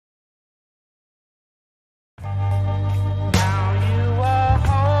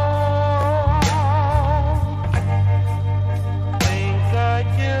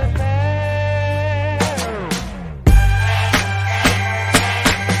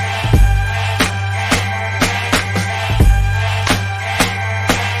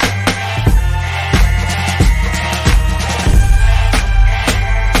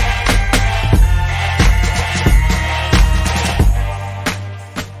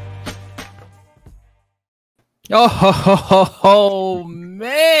Oh,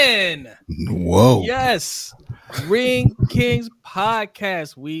 man. Whoa. Yes. Ring Kings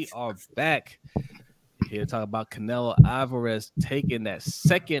podcast. We are back here to talk about Canelo Alvarez taking that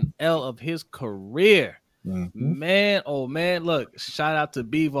second L of his career. Mm-hmm. Man, oh man, look, shout out to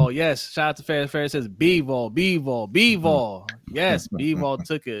Bivol. Yes, shout out to Ferris says Bivol. Yes, Bivol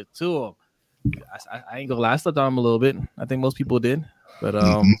took it to him. I ain't gonna lie, I slept on him a little bit. I think most people did.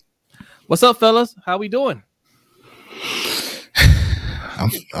 But what's up, fellas? How we doing?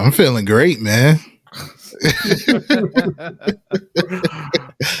 I'm feeling great, man.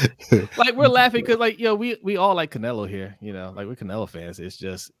 Like we're laughing because like we all like Canelo here, like we're Canelo fans. It's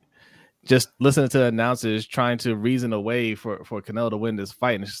just listening to announcers trying to reason a way for Canelo to win this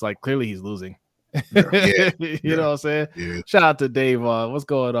fight, and it's just like clearly he's losing. Yeah. You know what I'm saying? Yeah. Shout out to Dave. What's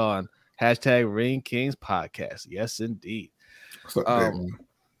going on? Hashtag Ring Kings podcast. Yes, indeed. What's up,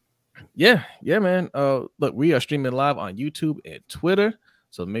 Dave? Yeah, man. Look, we are streaming live on YouTube and Twitter.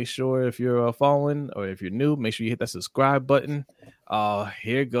 So make sure if you're following or if you're new, make sure you hit that subscribe button.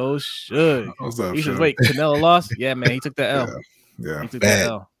 Here goes Suge. What's up, He says, Suge? "Wait, Canelo lost? Yeah, man. He took the L. Yeah. He took Bad.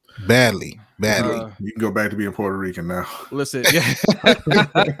 the L. Badly. You can go back to being Puerto Rican now. Listen, yeah.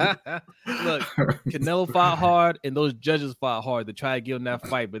 Look, Canelo fought hard, and those judges fought hard to try to give him that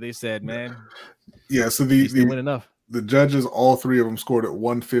fight, but they said, man, yeah. So he's still winning enough. The judges, all three of them scored at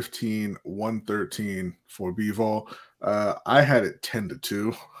 115, 113 for Bivol. I had it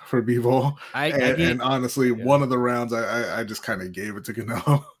 10-2 for Bivol. And honestly, one of the rounds I just kind of gave it to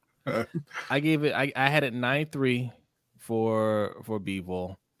Canelo. I had it 9-3 for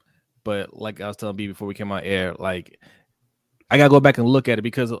Bivol. But like I was telling B before we came on air, like I gotta go back and look at it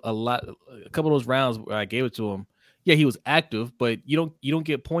because a couple of those rounds where I gave it to him, yeah, he was active, but you don't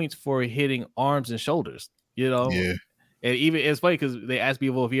get points for hitting arms and shoulders, Yeah. And even it's funny because they asked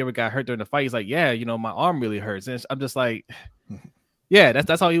Bivol if he ever got hurt during the fight. He's like, yeah, my arm really hurts, and I'm just like, yeah,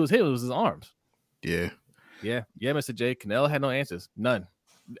 that's how he was hit. It was his arms. Yeah, Mr. J. Canelo had no answers, none.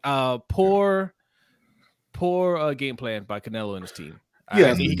 Poor game plan by Canelo and his team.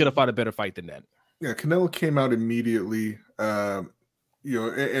 Yeah, I think he could have fought a better fight than that. Yeah, Canelo came out immediately. And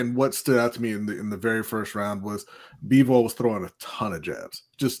what stood out to me in the very first round was Bivol was throwing a ton of jabs,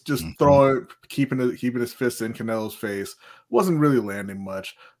 just throwing, keeping his fists in Canelo's face. Wasn't really landing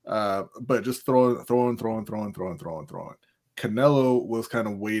much, but just throwing. Canelo was kind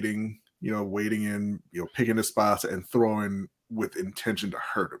of waiting in, picking his spots and throwing with intention to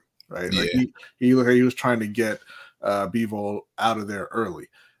hurt him. Right, Yeah. like he looked like he was trying to get Bivol out of there early,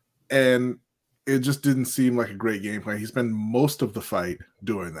 and it just didn't seem like a great game plan. He spent most of the fight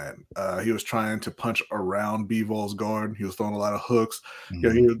doing that. He was trying to punch around Bivol's guard. He was throwing a lot of hooks.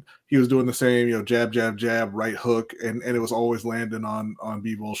 Mm-hmm. He was doing the same, jab, right hook, and it was always landing on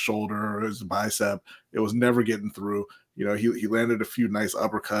Bivol's shoulder or his bicep. It was never getting through. He landed a few nice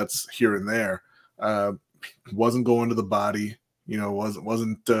uppercuts here and there. Wasn't going to the body.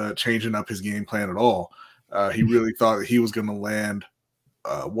 Wasn't changing up his game plan at all. He really thought that he was going to land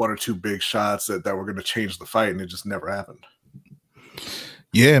one or two big shots that were going to change the fight, and it just never happened.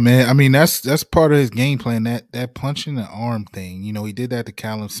 Yeah, man. I mean, that's part of his game plan. That punching the arm thing. He did that to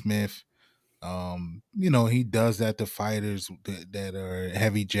Callum Smith. He does that to fighters that are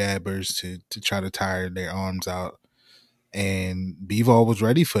heavy jabbers to try to tire their arms out. And Bivol was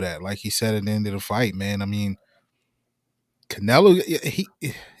ready for that, like he said at the end of the fight. Man, I mean, Canelo,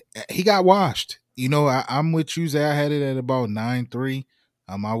 he got washed. I'm with you, Zay. I had it at about 9-3.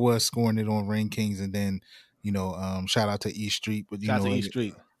 I was scoring it on Ring Kings, and then shout out to East Street, but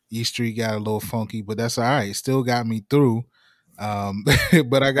East Street got a little funky, but that's all right. It still got me through.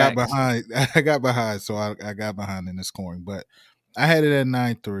 But I got behind. So I got behind in the scoring. But I had it at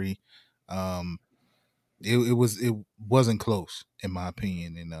 9-3. It wasn't close in my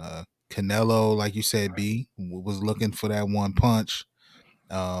opinion, and Canelo, like you said, B was looking for that one punch,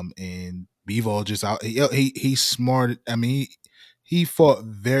 and Bivol just out. He's smart. I mean, he fought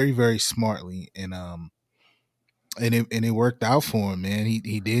very, very smartly, and it worked out for him, man.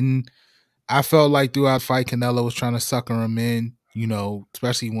 He didn't. I felt like throughout the fight, Canelo was trying to sucker him in,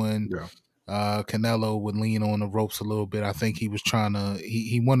 especially when Canelo would lean on the ropes a little bit. I think he was trying to.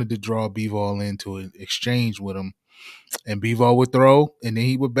 He wanted to draw Bivol into an exchange with him, and Bivol would throw, and then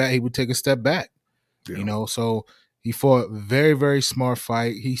he would take a step back. Yeah. So he fought a very, very smart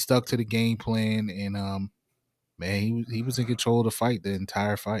fight. He stuck to the game plan, and man, he was in control of the fight the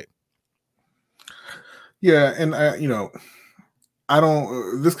entire fight. Yeah, and I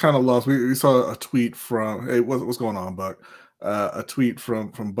don't. This kind of lost. We saw a tweet from. Hey, what's going on, Buck? A tweet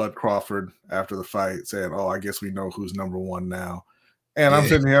from Bud Crawford after the fight saying, "Oh, I guess we know who's number one now." And I'm Yeah.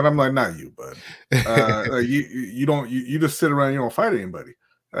 sitting here and I'm like, not you, bud. You just sit around, you don't fight anybody.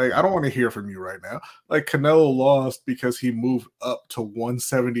 Like, I don't want to hear from you right now. Like, Canelo lost because he moved up to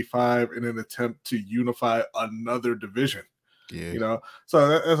 175 in an attempt to unify another division. Yeah. You know,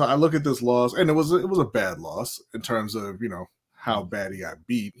 so as I look at this loss, and it was a bad loss in terms of how bad he got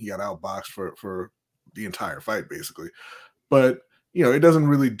beat. He got outboxed for the entire fight basically, but it doesn't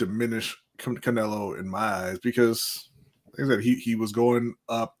really diminish Canelo in my eyes because, like I said, he was going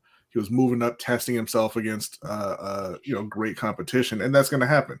up, he was moving up, testing himself against great competition, and that's going to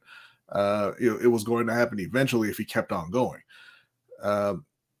happen. It was going to happen eventually if he kept on going.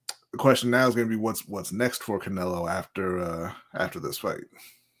 The question now is going to be what's next for Canelo after this fight.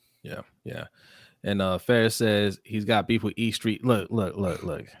 Yeah. And Ferris says he's got beef with E Street. Look.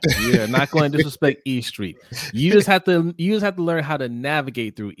 You're not going to disrespect E Street. You just have to learn how to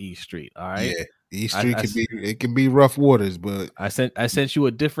navigate through E Street. All right. Yeah. E Street can be rough waters, but I sent you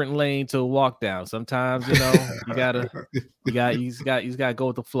a different lane to walk down. Sometimes you gotta go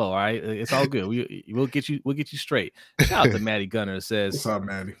with the flow. All right, it's all good. We'll get you straight. Shout out to Matty Gunner. Says, "What's up,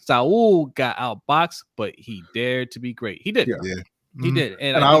 Matty? Saul got outboxed, but he dared to be great. He did. Yeah. He did,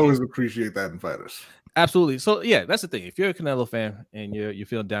 and I always appreciate that in fighters. Absolutely. So yeah, that's the thing. If you're a Canelo fan and you're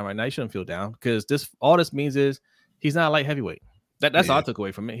feeling down right now, you shouldn't feel down because all this means is he's not a light heavyweight. That's all I took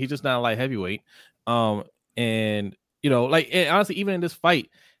away from it. He's just not a light heavyweight. And and honestly, even in this fight,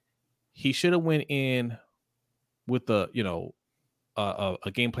 he should have went in with a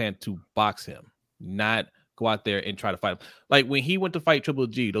game plan to box him, not go out there and try to fight him. Like when he went to fight Triple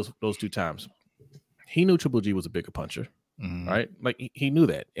G those two times, he knew Triple G was a bigger puncher. Right, like he knew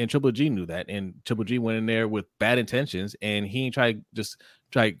that, and Triple G knew that, and Triple G went in there with bad intentions, and he ain't try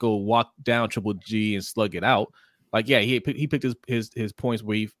to go walk down Triple G and slug it out. Like, yeah, he picked his points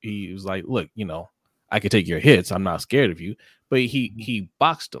where he was like, look, I can take your hits, I'm not scared of you, but he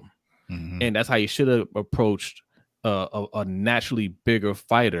boxed him, and that's how you should have approached a naturally bigger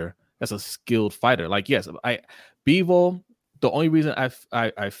fighter. That's a skilled fighter. Like, yes, Bivol. The only reason I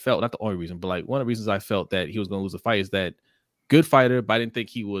felt, not the only reason, but like one of the reasons I felt that he was going to lose the fight is that good fighter, but I didn't think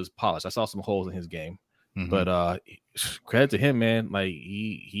he was polished. I saw some holes in his game, but credit to him, man. Like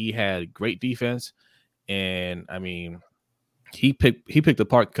he had great defense, and I mean, he picked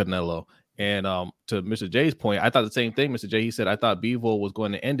apart Canelo. And to Mr. J's point, I thought the same thing. Mr. J, he said I thought Bivol was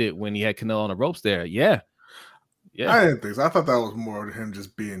going to end it when he had Canelo on the ropes there. Yeah. I didn't think so. I thought that was more of him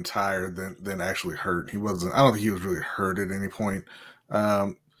just being tired than actually hurt. He wasn't. I don't think he was really hurt at any point.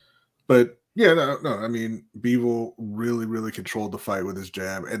 But yeah, no. I mean, Bivol really, really controlled the fight with his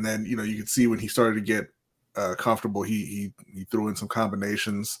jab, and then you could see when he started to get comfortable, he threw in some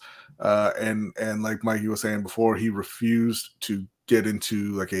combinations, and like Mikey was saying before, he refused to get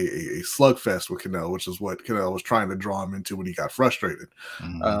into like a slugfest with Canelo, which is what Canelo was trying to draw him into when he got frustrated.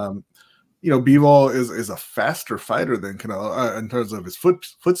 Bivol is a faster fighter than Canelo in terms of his foot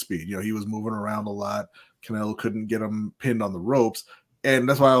speed. He was moving around a lot. Canelo couldn't get him pinned on the ropes. And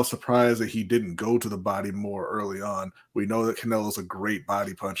that's why I was surprised that he didn't go to the body more early on. We know that Canelo's a great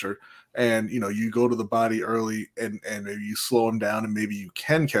body puncher. And, you go to the body early and maybe you slow him down and maybe you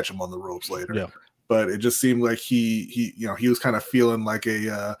can catch him on the ropes later. Yeah. But it just seemed like he was kind of feeling like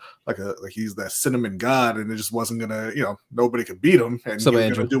like he's that cinnamon god, and it just wasn't gonna, nobody could beat him, and he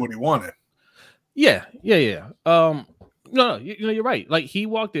was gonna do what he wanted. Yeah. No, you're right. Like he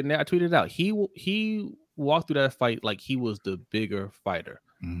walked in there. I tweeted it out. He walked through that fight like he was the bigger fighter.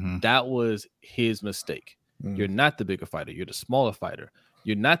 That was his mistake. You're not the bigger fighter. You're the smaller fighter.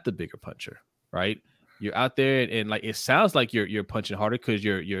 You're not the bigger puncher, right? You're out there and like it sounds like you're punching harder because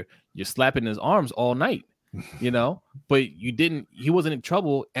you're slapping his arms all night, but he wasn't in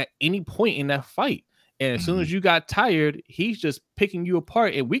trouble at any point in that fight. And as soon as you got tired, he's just picking you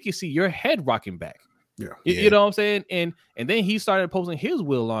apart, and we can see your head rocking back. Yeah, you know what I'm saying? And then he started imposing his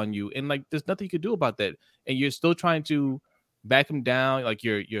will on you, and like there's nothing you could do about that. And you're still trying to back him down, like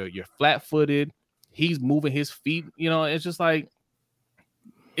you're flat-footed. He's moving his feet. It's just like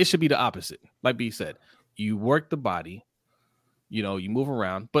it should be the opposite. Like B said, you work the body, you move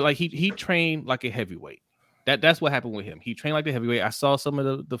around, but like he trained like a heavyweight. That's what happened with him. He trained like a heavyweight. I saw some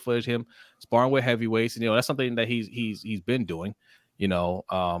of the footage of him sparring with heavyweights, and that's something that he's been doing.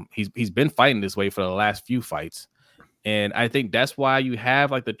 He's been fighting this way for the last few fights, and I think that's why you have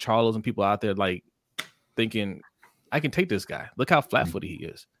like the Charlos and people out there like thinking, I can take this guy. Look how flat-footed he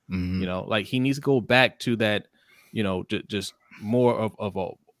is. Like he needs to go back to that, just more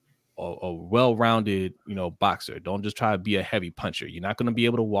of a well-rounded, boxer. Don't just try to be a heavy puncher. You're not going to be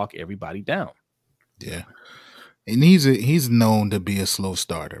able to walk everybody down. Yeah. And he's known to be a slow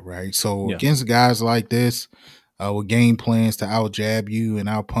starter, right? So against guys like this, with game plans to out jab you and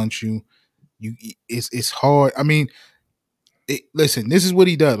out punch you. It's hard. I mean, listen, this is what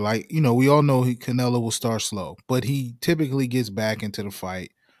he does. Like, we all know Canelo will start slow, but he typically gets back into the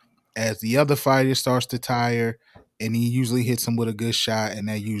fight as the other fighter starts to tire, and he usually hits him with a good shot, and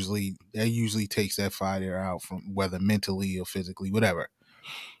that usually takes that fighter out, from whether mentally or physically, whatever.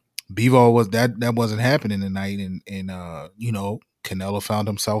 Bivol was that wasn't happening tonight, and Canelo found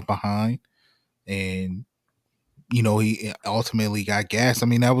himself behind, and he ultimately got gassed. I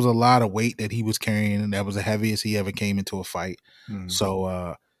mean, that was a lot of weight that he was carrying, and that was the heaviest he ever came into a fight.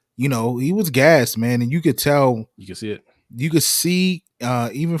 So, he was gassed, man, and you could tell. You can see it. You could see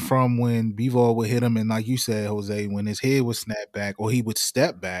even from when Bivol would hit him, and like you said, Jose, when his head would snap back or he would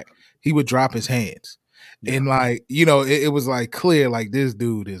step back, he would drop his hands. Yeah. And like, it was like clear, like this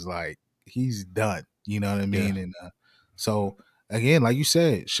dude is like, he's done. You know what I mean? Yeah. And so again, like you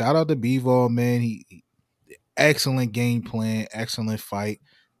said, shout out to Bivol, man. He excellent game plan, excellent fight.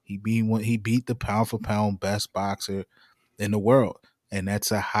 He beat the pound for pound best boxer in the world. And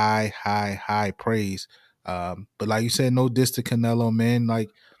that's a high praise. But like you said, no diss to Canelo, man. Like,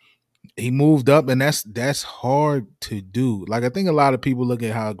 he moved up, and that's hard to do. Like, I think a lot of people look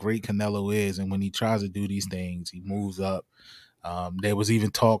at how great Canelo is, and when he tries to do these things, he moves up. There was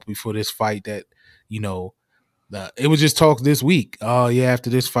even talk before this fight that, it was just talk this week. Oh yeah, after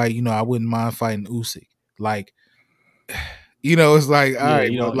this fight, I wouldn't mind fighting Usyk. Like, it's like, all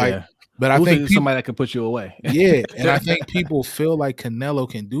right, well, like. Yeah. But I think somebody that can put you away. Yeah, and I think people feel like Canelo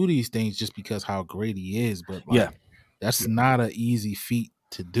can do these things just because how great he is. But that's not an easy feat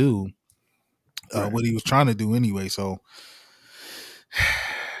to do. What he was trying to do anyway. So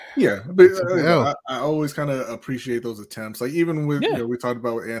yeah, but I always kind of appreciate those attempts. Like, even with we talked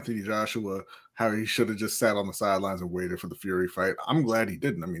about with Anthony Joshua, how he should have just sat on the sidelines and waited for the Fury fight. I'm glad he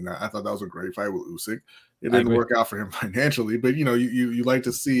didn't. I mean, I thought that was a great fight with Usyk. It didn't work out for him financially, but you like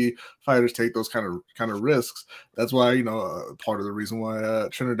to see fighters take those kind of risks. That's why part of the reason why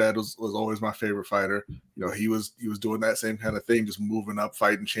Trinidad was always my favorite fighter. He was doing that same kind of thing, just moving up,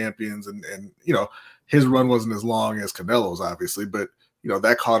 fighting champions, and his run wasn't as long as Canelo's, obviously, but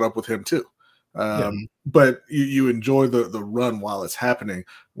that caught up with him too. But you enjoy the run while it's happening.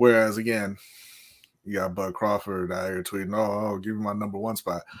 Whereas again, you got Bud Crawford out here tweeting, "Oh, give me my number one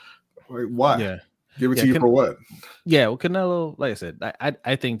spot." Like, why? Yeah. Give it to you for what? Yeah, well, Canelo, like I said,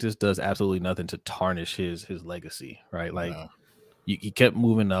 I think this does absolutely nothing to tarnish his legacy, right? Like, he kept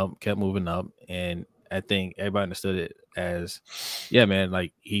moving up, and I think everybody understood it as, yeah, man,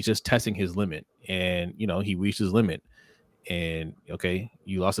 like, he's just testing his limit, and he reached his limit, and okay,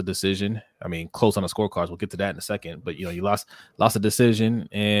 you lost a decision. I mean, close on the scorecards. We'll get to that in a second, but you lost a decision,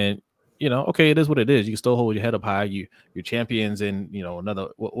 and okay, it is what it is. You can still hold your head up high. You're champions in, another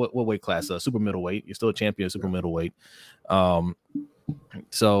what weight class? Super middleweight. You're still a champion super middleweight.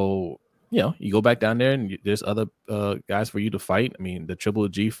 So you go back down there, and there's other guys for you to fight. I mean, the Triple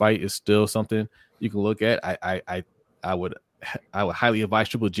G fight is still something you can look at. I would highly advise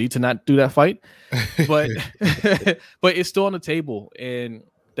Triple G to not do that fight, but but it's still on the table, and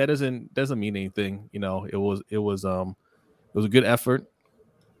that doesn't mean anything. It was a good effort.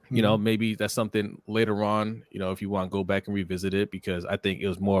 Maybe that's something later on, if you want to go back and revisit it, because I think it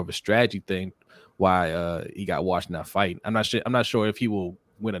was more of a strategy thing why he got washed in that fight. I'm not sure if he will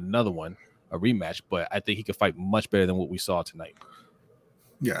win another one, a rematch, but I think he could fight much better than what we saw tonight.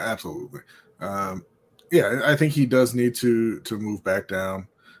 Yeah, absolutely. I think he does need to move back down.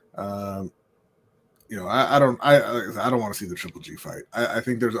 I don't want to see the Triple G fight. I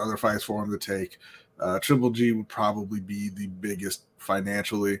think there's other fights for him to take. Triple G would probably be the biggest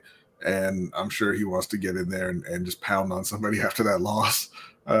financially, and I'm sure he wants to get in there and just pound on somebody after that loss.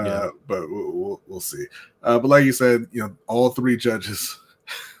 But we'll see. But like you said, all three judges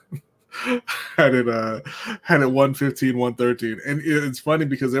had it 115, 113, and it's funny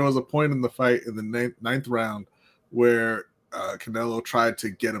because there was a point in the fight in the ninth round where Canelo tried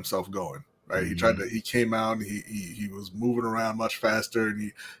to get himself going. Right, he came out and he was moving around much faster,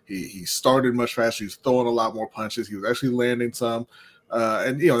 and he started much faster. He was throwing a lot more punches. He was actually landing some,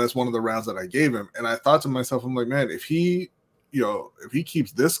 and that's one of the rounds that I gave him. And I thought to myself, I'm like, man, if he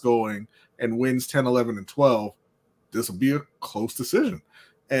keeps this going and wins 10, 11, and 12, this will be a close decision.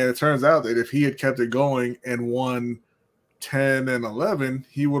 And it turns out that if he had kept it going and won 10 and 11,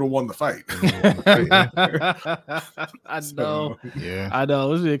 he would have won the fight. I know. I know.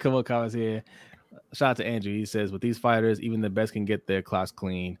 Let's read a couple of comments here. Shout out to Andrew. He says, with these fighters, even the best can get their clocks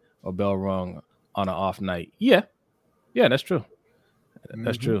clean or bell rung on an off night. Yeah, that's true.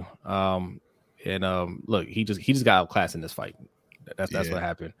 That's true. Look, he just got outclassed in this fight. That's what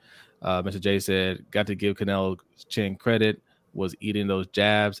happened. Mr. J said, got to give Canelo Chin credit, was eating those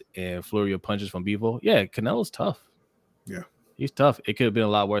jabs and flurry of punches from Bivol. Yeah, Canelo's tough. Yeah, he's tough. It could have been a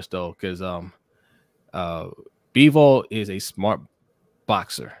lot worse though, because Bivol is a smart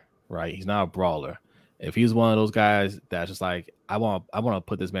boxer, right? He's not a brawler. If he's one of those guys that's just like, I want to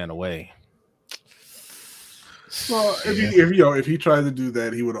put this man away. Well, if he tried to do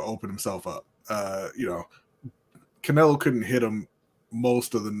that, he would have opened himself up. Canelo couldn't hit him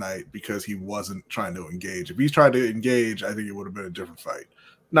most of the night because he wasn't trying to engage. If he tried to engage, I think it would have been a different fight.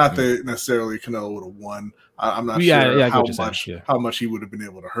 Not that necessarily Canelo would have won. I'm not sure how much he would have been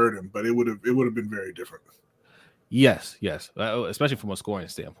able to hurt him, but it would have been very different. Yes, especially from a scoring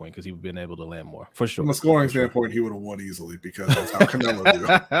standpoint, because he would have been able to land more for sure. From a scoring standpoint, he would have won easily because that's how Canelo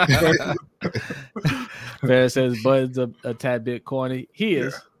do. Bear says Bud's a tad bit corny. He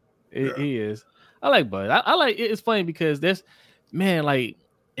is. Yeah. He is. I like Bud. I like it. It's funny because there's like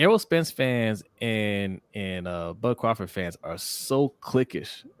Errol Spence fans and Bud Crawford fans are so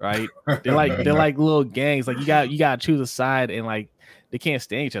cliquish, right? They're like little gangs. Like you got to choose a side, and like they can't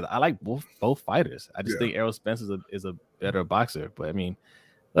stand each other. I like both fighters. I just think Errol Spence is a better boxer. But I mean,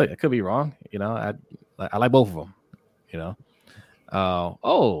 look, I could be wrong. I like both of them.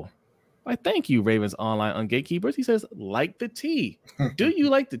 Thank you, Ravens Online on Gatekeepers. He says, like the tee. Do you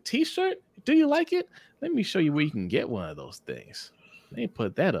like the t-shirt? Do you like it? Let me show you where you can get one of those things. Let me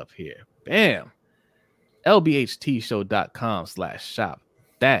put that up here. Bam. lbhtshow.com/shop.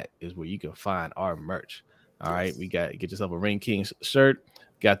 That is where you can find our merch. All right. We get yourself a Ring King shirt.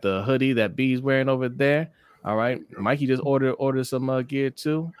 Got the hoodie that B's wearing over there. All right. Mikey just ordered some gear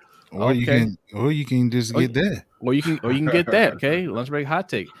too. Or you can just get that. Or you can get that. Okay. Lunch break hot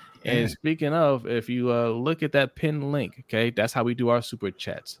take. And speaking of, if you look at that pinned link, okay, that's how we do our super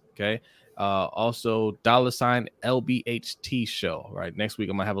chats. Okay. Also $LBHT show. Right. Next week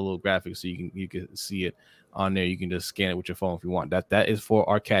I'm gonna have a little graphic so you can see it on there. You can just scan it with your phone if you want. That is for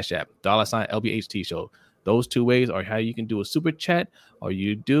our Cash App. $LBHT show. Those two ways are how you can do a super chat. All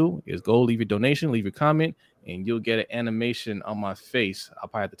you do is go leave your donation, leave your comment, and you'll get an animation on my face. I'll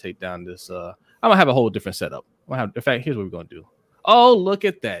probably have to take down this. I'm gonna have a whole different setup. In fact, here's what we're gonna do. Oh, look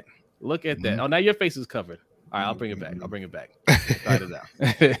at that. Mm-hmm. Oh, now your face is covered. All right, I'll bring it back. Try it out.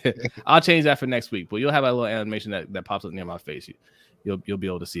 I'll change that for next week, but you'll have a little animation that pops up near my face. You'll be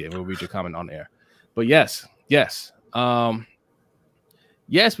able to see it. We'll read your comment on air. But yes.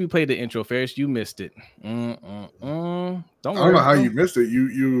 Yes, we played the intro, Ferris. You missed it. Don't worry. I don't know how you missed it.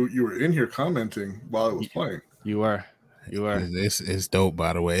 You were in here commenting while it was playing. You were. It's dope,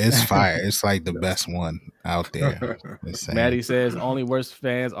 by the way. It's fire. It's like the best one out there. Maddie says only worst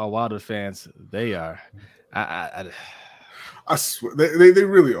fans are Wilder fans. They are. I swear they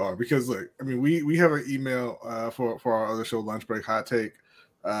really are, because we have an email for our other show, Lunch Break Hot Take.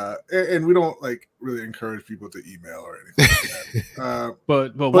 And we don't really encourage people to email or anything like that.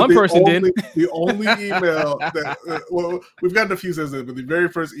 but one person did. The only email that we've gotten a few since then, but the very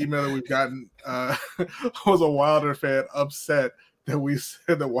first email that we've gotten was a Wilder fan upset that we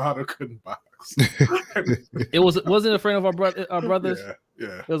said that Wilder couldn't box. It wasn't a friend of our brothers.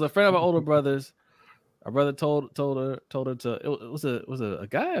 Yeah. It was a friend of our older brothers. Our brother told her to. It was a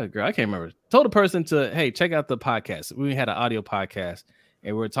guy or a girl? I can't remember. Told a person to, hey, check out the podcast. We had an audio podcast.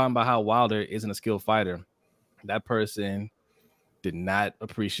 And we were talking about how Wilder isn't a skilled fighter. That person did not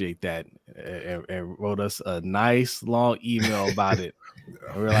appreciate that and wrote us a nice long email about it.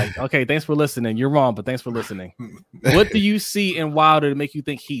 And we're like, okay, thanks for listening. You're wrong, but thanks for listening. What do you see in Wilder to make you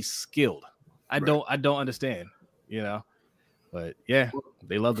think he's skilled? I don't understand, But yeah,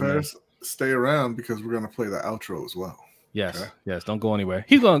 they love the man. Stay around because we're gonna play the outro as well. Yes, okay? Yes. Don't go anywhere.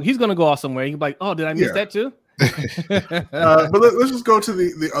 He's gonna go off somewhere. You're like, oh, did I miss that too? But let's just go to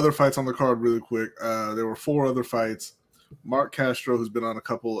the other fights on the card really quick. There were 4 other fights. Mark Castro, who's been on a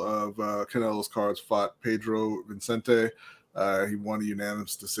couple of Canelo's cards, fought Pedro Vincente. He won a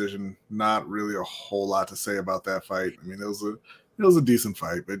unanimous decision. Not really a whole lot to say about that fight. I mean, it was a decent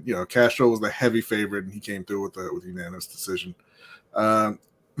fight, but Castro was the heavy favorite, and he came through with a unanimous decision.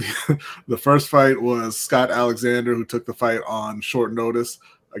 The first fight was Scott Alexander, who took the fight on short notice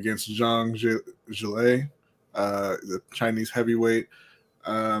against Zhang Zhilei, the Chinese heavyweight.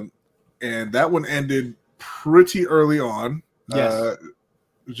 And that one ended pretty early on. Yes.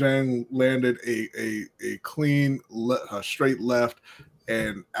 Zhang landed a clean straight left,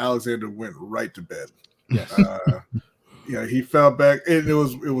 and Alexander went right to bed. Yes. He fell back, and it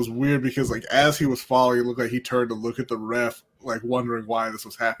was weird because as he was falling, it looked like he turned to look at the ref, wondering why this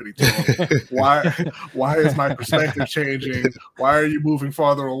was happening to him. Why is my perspective changing? Why are you moving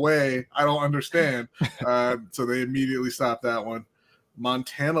farther away? I don't understand. So they immediately stopped that one.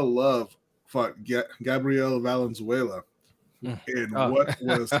 Montana Love fought Gabriel Valenzuela in what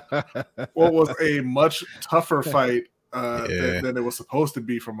was a much tougher fight than it was supposed to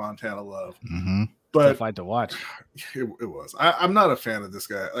be for Montana Love. Mm-hmm. But fight to watch. It was. I'm not a fan of this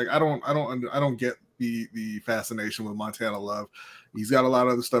guy. Like I don't get the fascination with Montana Love. He's got a lot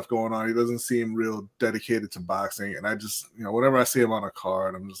of other stuff going on. He doesn't seem real dedicated to boxing, and I just whenever I see him on a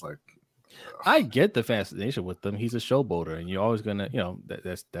card, I'm just like. I get the fascination with him. He's a showboater, and you're always gonna,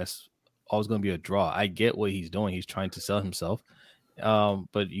 that's always gonna be a draw. I get what he's doing. He's trying to sell himself,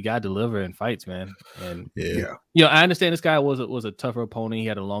 but you gotta deliver in fights, man. And I understand this guy was a tougher opponent. He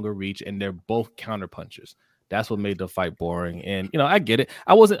had a longer reach, and they're both counter punchers. That's what made the fight boring. And I get it.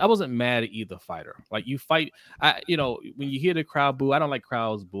 I wasn't mad at either fighter. Like you fight, when you hear the crowd boo, I don't like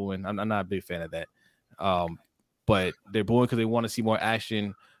crowds booing. I'm not a big fan of that. But they're booing because they want to see more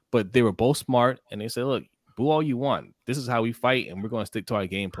action. But they were both smart, and they said, "Look, boo all you want. This is how we fight, and we're going to stick to our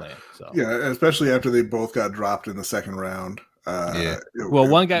game plan." So especially after they both got dropped in the second round. The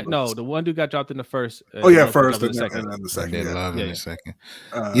one dude got dropped in the first. First and then the second. They love in the second.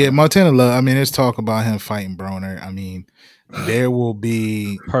 Montana Love. I mean, there's talk about him fighting Broner. I mean, there will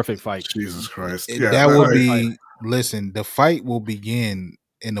be perfect fight. Jesus Christ! That will be. Listen, the fight will begin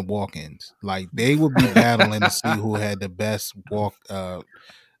in the walk-ins. Like they will be battling to see who had the best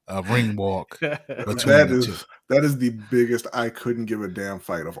ring walk. That is the biggest I couldn't give a damn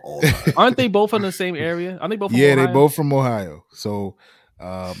fight of all time. Aren't they both in the same area? Aren't they both from Ohio? Ohio? They both from Ohio. So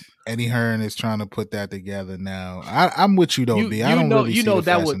Eddie Hearn is trying to put that together now. I'm with you though, B. I don't really see the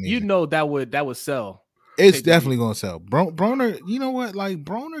fascination. that would sell. It's definitely gonna sell. Broner, you know what? Like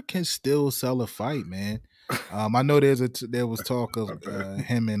Broner can still sell a fight, man. I know there was talk of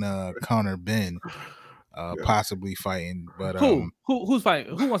him and Conor Benn possibly fighting, but who's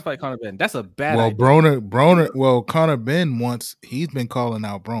fighting? Who wants to fight Conor Benn? That's a bad idea. Broner. Well, Conor Benn he's been calling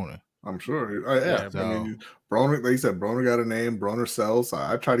out Broner. I'm sure. I mean, Broner. They said Broner got a name. Broner sells.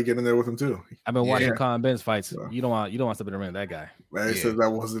 I tried to get in there with him too. I've been watching Conor Benn's fights. You don't want to step in the ring with that guy. He said that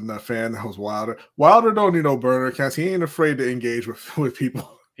wasn't a fan. That was Wilder. Wilder don't need no burner accounts. He ain't afraid to engage with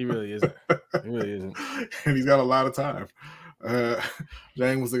people. He really isn't. And he's got a lot of time.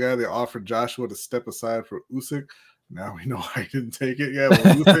 Zhang was the guy they offered Joshua to step aside for Usyk. Now we know why he didn't take it. Yeah,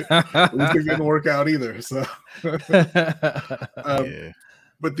 Usyk didn't work out either. So,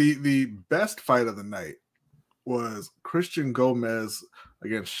 but the best fight of the night was Christian Gomez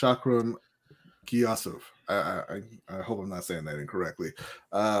against Shakram Giyasov. I hope I'm not saying that incorrectly.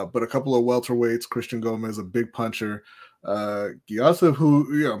 But a couple of welterweights. Christian Gomez, a big puncher. Giyasov,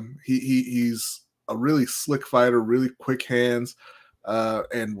 who he's a really slick fighter, really quick hands,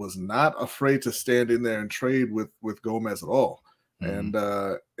 and was not afraid to stand in there and trade with Gomez at all. Mm-hmm.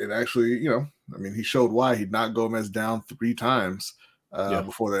 And it actually, he showed why. He knocked Gomez down 3 times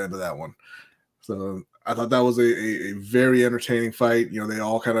before the end of that one. So I thought that was a very entertaining fight. They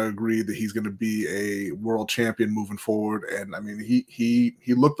all kind of agreed that he's going to be a world champion moving forward. And I mean, he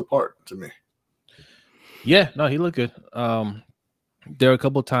looked the part to me. Yeah, no, he looked good. There were a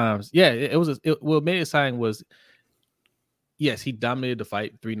couple of times. Yeah, what made it exciting was, yes, he dominated the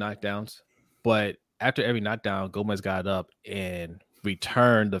fight, 3 knockdowns. But after every knockdown, Gomez got up and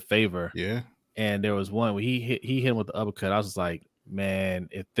returned the favor. Yeah. And there was one where he hit him with the uppercut. I was just like, man,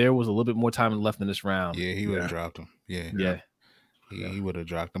 if there was a little bit more time left in this round. Yeah, he would have dropped him. Yeah. He would have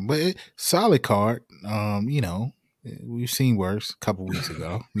dropped him. But solid card. We've seen worse a couple weeks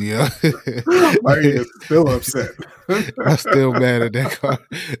ago. Yeah. I'm still upset. I'm still mad at that card.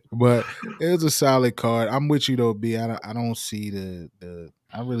 But it was a solid card. I'm with you though, B. I don't see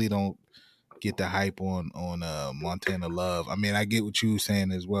I really don't get the hype on Montana Love. I mean, I get what you were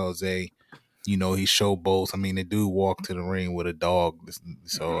saying as well, Zay. He showed both. I mean, the dude walked to the ring with a dog.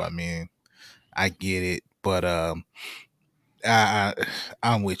 So I mean, I get it. But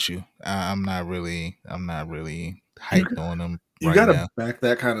I'm with you. I'm not really hyped on him. You gotta back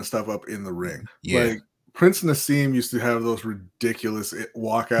that kind of stuff up in the ring. Yeah. Like Prince Nassim used to have those ridiculous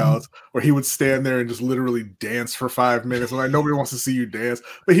walkouts where he would stand there and just literally dance for 5 minutes. Like nobody wants to see you dance,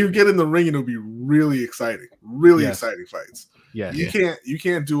 but he would get in the ring and it would be really exciting, exciting fights. Yeah, you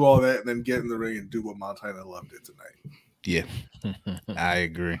can't do all that and then get in the ring and do what Montana Love did tonight. Yeah, I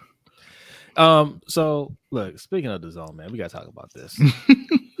agree. So look, speaking of the zone, man, we gotta talk about this.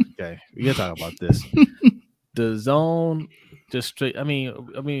 Okay, we gotta talk about this. The zone just straight. I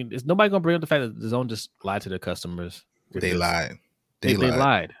mean, is nobody gonna bring up the fact that the zone just lied to their customers? They lied. They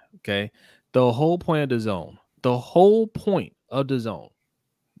lied. Okay, the whole point of the zone,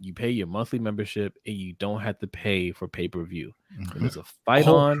 you pay your monthly membership and you don't have to pay for pay-per-view. Mm-hmm. There's a fight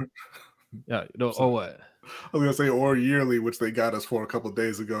on. Yeah. Or what? I was gonna say or yearly, which they got us for a couple of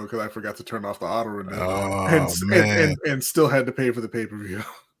days ago because I forgot to turn off the auto renew, Oh man, and still had to pay for the pay-per-view.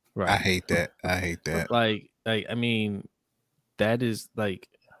 Right. I hate that. I hate that. Like I mean, that is like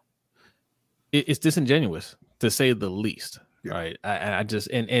it's disingenuous to say the least. Yeah. Right. I just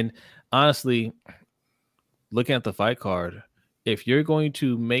and honestly, looking at the fight card, if you're going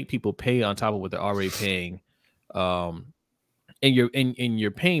to make people pay on top of what they're already paying, and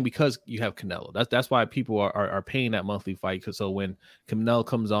you're paying because you have Canelo. That's why people are paying that monthly fight. Because so when Canelo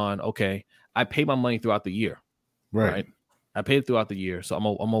comes on, okay, I pay my money throughout the year, right? I paid throughout the year, so I'm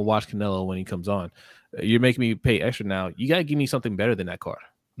gonna watch Canelo when he comes on. You're making me pay extra now. You gotta give me something better than that card.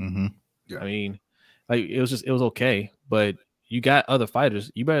 Mm-hmm. Yeah. I mean, like it was okay, but you got other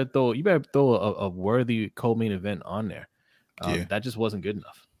fighters. You better throw a worthy co-main event on there. That just wasn't good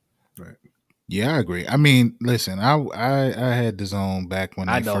enough. Right. Yeah, I agree. I mean, listen, I had the zone back when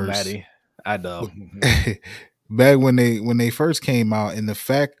I they know, first. Maddie. I know. Back when they first came out, and the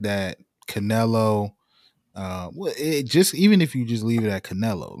fact that Canelo, well, it just even if you just leave it at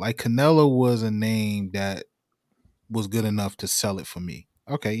Canelo, like Canelo was a name that was good enough to sell it for me.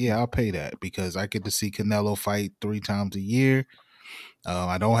 Okay, yeah, I'll pay that because I get to see Canelo fight 3 times a year.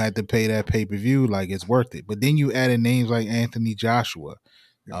 I don't have to pay that pay-per-view. Like, it's worth it. But then you added names like Anthony Joshua,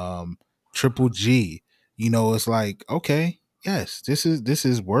 Triple G. You know, it's like, okay, yes, this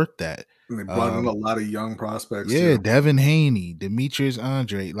is worth that. And they brought in a lot of young prospects. Yeah, too. Devin Haney, Demetrius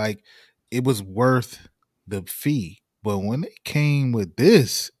Andre. Like, it was worth the fee. But when they came with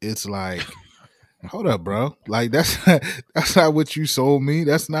this, it's like, hold up, bro. Like, that's not what you sold me.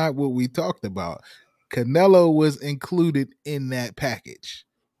 That's not what we talked about. Canelo was included in that package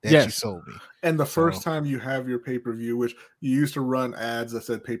that you sold me. And the first time you have your pay-per-view, which you used to run ads that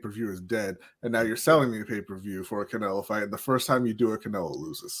said pay-per-view is dead, and now you're selling me a pay-per-view for a Canelo fight, and the first time you do it, Canelo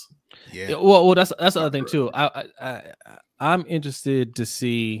loses. Yeah. Well, that's the other thing too. I'm interested to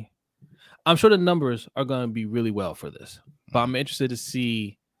see. I'm sure the numbers are going to be really well for this, but I'm interested to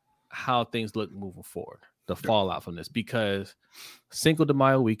see how things look moving forward. The fallout from this, because Cinco de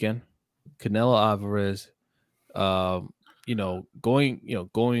Mayo weekend, Canelo Alvarez,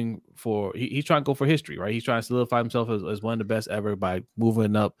 going for he's trying to go for history, right? He's trying to solidify himself as one of the best ever by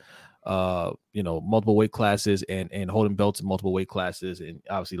moving up, multiple weight classes and holding belts in multiple weight classes, and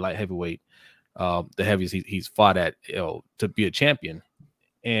obviously light heavyweight, the heaviest he's fought at, to be a champion.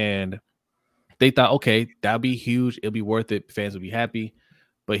 And they thought, okay, that'll be huge, it'll be worth it, fans will be happy,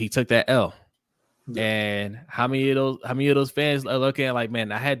 but he took that L. And how many of those fans are looking at like,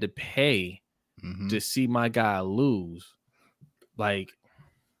 man, I had to pay to see my guy lose. Like,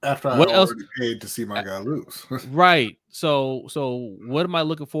 after I already paid to see my guy lose. Right. So what am I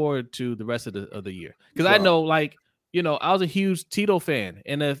looking forward to the rest of the year? Because I know, like, I was a huge Tito fan,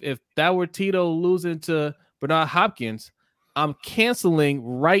 and if that were Tito losing to Bernard Hopkins, I'm canceling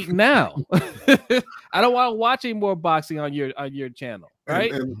right now. I don't want to watch any more boxing on your channel,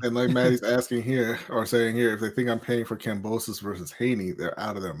 right? And like Maddie's asking here or saying here, if they think I'm paying for Kambosos versus Haney, they're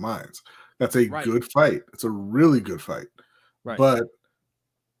out of their minds. That's a good fight. It's a really good fight. Right. But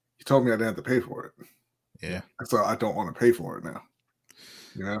you told me I didn't have to pay for it. Yeah. So I don't want to pay for it now.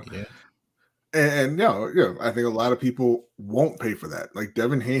 Yeah. And I think a lot of people won't pay for that. Like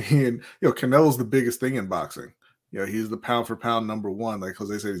Devin Haney and Canelo's the biggest thing in boxing. He's the pound for pound number one. Like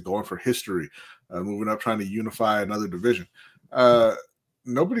Jose said, he's going for history, moving up, trying to unify another division.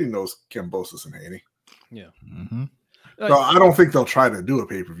 Nobody knows Kambosos and Haney. Yeah. Mm-hmm. So I don't think they'll try to do a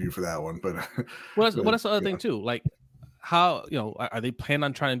pay-per-view for that one. But that's the other thing too. Like, how are they planning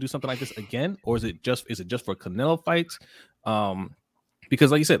on trying to do something like this again, or is it just for Canelo fights?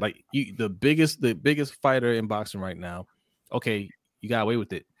 Because like you said, like the biggest fighter in boxing right now. Okay, you got away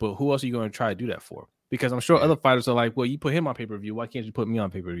with it, but who else are you going to try to do that for? Because I'm sure other fighters are like, well, you put him on pay-per-view. Why can't you put me on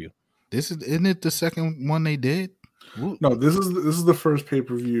pay-per-view? Isn't it the second one they did? No, this is the first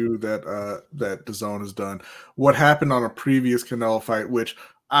pay-per-view that DAZN has done. What happened on a previous Canelo fight, which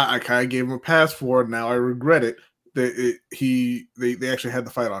I kind of gave him a pass for, now I regret it. They actually had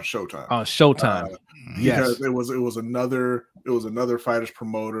the fight on Showtime. On Showtime, because it was another fighter's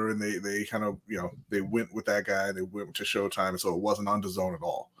promoter, and they kind of they went with that guy. They went to Showtime, so it wasn't on DAZN at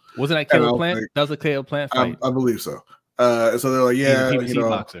all. Wasn't that Caleb Plant? That was a Caleb Plant fight. I believe so. So they're like, PBC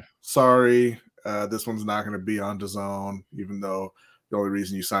boxer. Sorry, this one's not going to be on DAZN, even though the only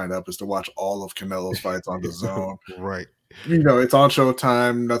reason you signed up is to watch all of Canelo's fights on DAZN. Right. It's on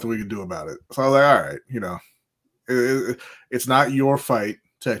Showtime. Nothing we can do about it. So I was like, all right, it's not your fight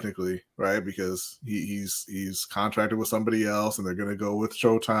technically, right? Because he's contracted with somebody else, and they're going to go with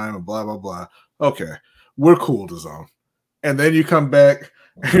Showtime and blah blah blah. Okay, we're cool, DAZN. And then you come back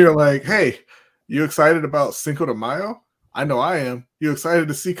and you're like, hey, You excited about Cinco de Mayo? I know I am. You excited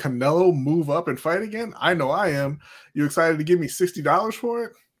to see Canelo move up and fight again? I know I am. You excited to give me $60 for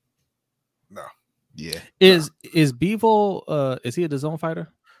it? No. Yeah. Is Bivol is he a DAZN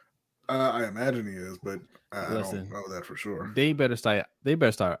fighter? I imagine he is, but I Listen, don't know that for sure. They better start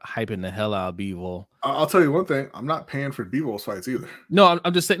hyping the hell out of Bivol. I'll tell you one thing: I'm not paying for Bivol's fights either. No,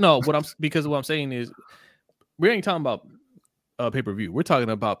 I'm just saying. No, because what I'm saying is we ain't talking about pay-per-view. We're talking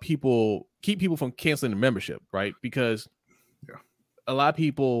about keep people from canceling the membership, right? Because a lot of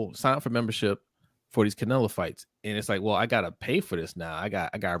people sign up for membership for these Canelo fights, and it's like, well, I gotta pay for this now. I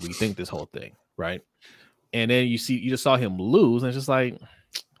gotta rethink this whole thing, right? And then you just saw him lose, and it's just like,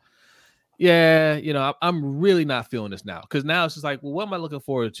 yeah, I'm really not feeling this now, because now it's just like, well, what am I looking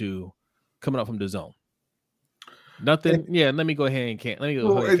forward to coming up from DAZN? Nothing. Let me go ahead and cancel.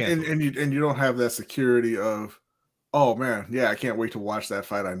 And you don't have that security of, oh man, yeah, I can't wait to watch that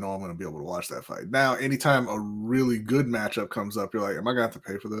fight. I know I'm going to be able to watch that fight. Now, anytime a really good matchup comes up, you're like, am I going to have to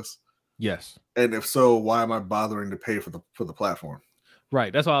pay for this? Yes. And if so, why am I bothering to pay for the platform?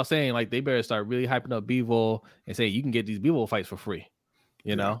 Right. That's what I was saying. Like, they better start really hyping up Bivol and say you can get these Bivol fights for free.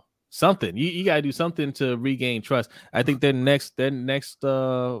 You know, something. You got to do something to regain trust. I think their next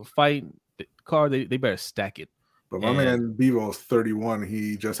fight card, they better stack it. But my man Bivol is 31.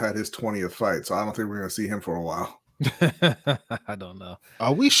 He just had his 20th fight, so I don't think we're going to see him for a while. I don't know.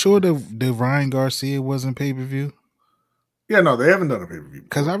 Are we sure the Ryan Garcia wasn't pay-per-view? Yeah, no, they haven't done a pay-per-view.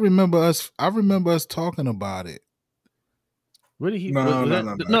 Because I remember us talking about it. Really?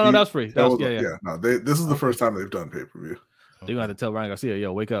 No, that's free. This is the first time they've done pay-per-view. They're gonna have to tell Ryan Garcia,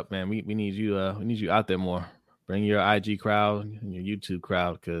 yo, wake up, man. We need you. We need you out there more. Bring your IG crowd and your YouTube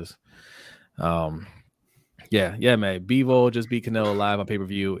crowd, because, man. Bivol just beat Canelo live on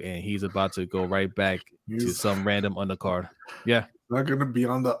pay-per-view, and he's about to go right back to some random undercard. Yeah, not gonna be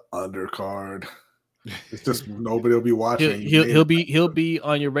on the undercard. It's just nobody will be watching. He'll be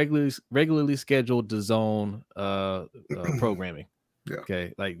on your regularly scheduled DAZN programming. Yeah.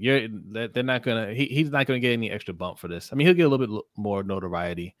 Okay. Like they're not gonna. He's not gonna get any extra bump for this. I mean, he'll get a little bit more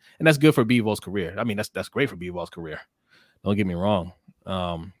notoriety, and that's good for Bivol's career. I mean, that's great for Bivol's career. Don't get me wrong.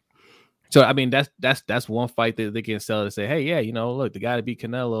 So I mean, that's one fight that they can sell to say, hey, yeah, look, the guy that beat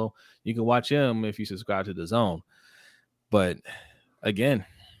Canelo, you can watch him if you subscribe to DAZN. But again,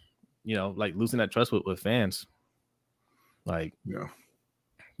 like losing that trust with fans, like,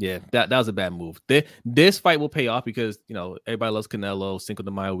 that was a bad move. This fight will pay off because everybody loves Canelo. Cinco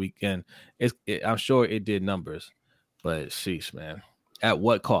de Mayo weekend. I'm sure it did numbers, but sheesh, man, at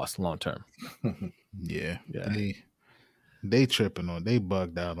what cost long term? Yeah. They tripping on. They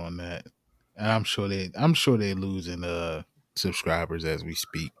bugged out on that. And I'm sure they're losing subscribers as we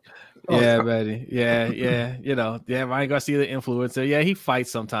speak. Buddy. Ryan Garcia, the influencer. Yeah, he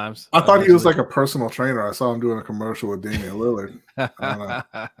fights sometimes. I thought he was like a personal trainer. I saw him doing a commercial with Damian Lillard.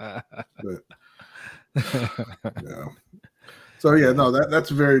 So that's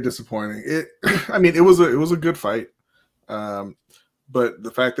very disappointing. It was a good fight. But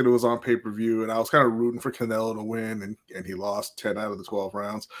the fact that it was on pay-per-view, and I was kind of rooting for Canelo to win, and he lost 10 out of the 12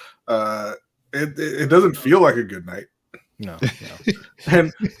 rounds, it doesn't feel like a good night. No.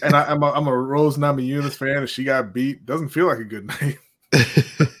 and I'm a Rose Namajunas fan, and she got beat. Doesn't feel like a good night.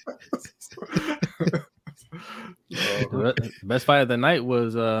 The best fight of the night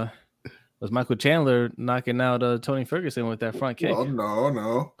was Michael Chandler knocking out Tony Ferguson with that front kick. Well,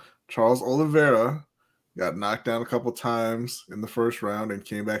 no. Charles Oliveira got knocked down a couple times in the first round and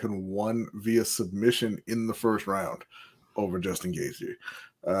came back and won via submission in the first round over Justin Gaethje.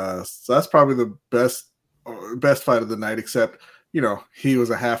 So that's probably the best fight of the night, except, he was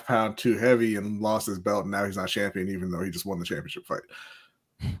a half pound too heavy and lost his belt, and now he's not champion, even though he just won the championship fight.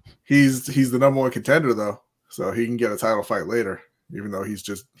 He's the number one contender, though, so he can get a title fight later, even though he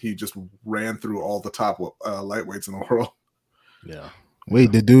just ran through all the top lightweights in the world. Yeah.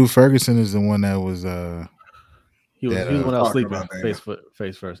 Wait, the dude Ferguson is the one that was he was the one that was sleeping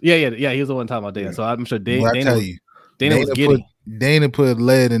face first. Yeah, he was the one talking about Dana. Yeah. So I'm sure Dana was giddy. Dana put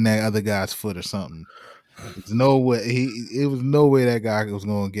lead in that other guy's foot or something. There's no way it was no way that guy was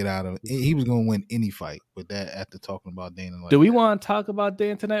going to get out of it. He was going to win any fight with that after talking about Dana. Do we want to talk about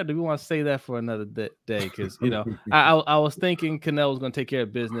Dana tonight, or do we want to say that for another day? Because I was thinking Canelo was going to take care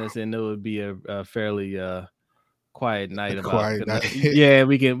of business, and it would be a fairly quiet night about night. Yeah,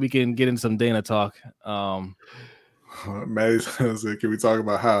 we can get into some Dana talk. Maddie says, can we talk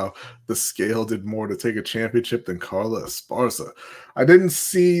about how the scale did more to take a championship than Carla Esparza? I didn't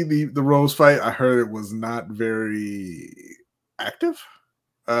see the Rose fight. I heard it was not very active.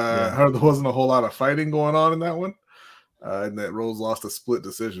 I heard there wasn't a whole lot of fighting going on in that one, and that Rose lost a split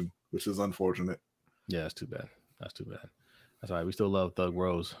decision. which is unfortunate. Yeah, that's too bad. That's too bad. That's all right. We still love Thug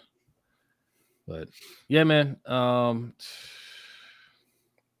Rose. But yeah, man.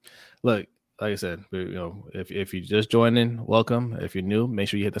 Look, like I said, if you just joining, welcome. If you're new, make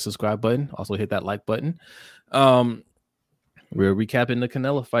sure you hit the subscribe button. Also hit that like button. We're recapping the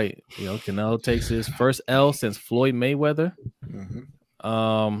Canelo fight. Canelo takes his first L since Floyd Mayweather.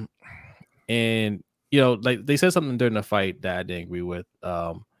 And like they said something during the fight that I didn't agree with.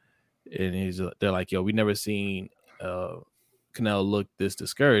 And they're like, we never seen Canelo look this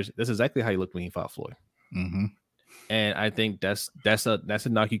discouraged. That's exactly how he looked when he fought Floyd. Mm-hmm. And I think that's a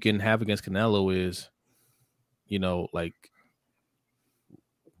knock you can have against Canelo is, like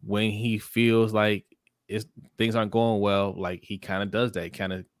when he feels like things aren't going well, like he kind of does that. He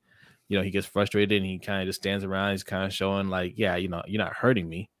kind of, he gets frustrated and he kind of just stands around. He's kind of showing like, yeah, you're not hurting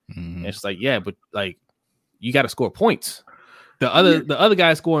me. Mm-hmm. And it's like, yeah, but like you got to score points. The other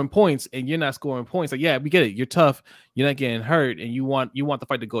guy's scoring points and you're not scoring points. Like, yeah, we get it. You're tough. You're not getting hurt, and you want the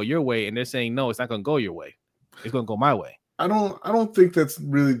fight to go your way. And they're saying no, it's not going to go your way. It's going to go my way. I don't think that's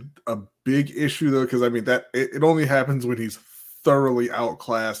really a big issue though, because I mean that it only happens when he's thoroughly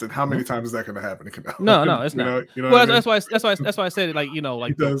outclassed. And how many times is that going to happen to Canelo? No, it's not. Well, I mean? that's why I said it. Like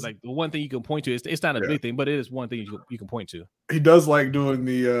the one thing you can point to. It's not a big thing, but it is one thing you can point to. He does like doing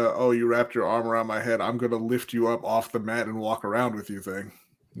the you wrapped your arm around my head, I'm going to lift you up off the mat and walk around with you thing.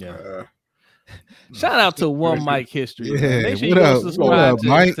 Yeah. Shout out to One Mic History. Yeah, make sure you go subscribe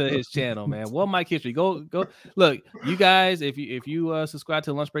to his channel, man. One Mic History. Go look, you guys. If you subscribe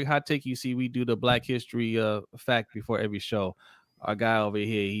to Lunch Break Hot Take, you see we do the Black History fact before every show. Our guy over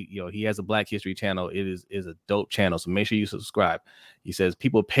here, he has a Black History channel. It is a dope channel, so make sure you subscribe. He says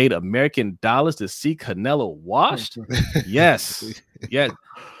people paid American dollars to see Canelo washed. Yes.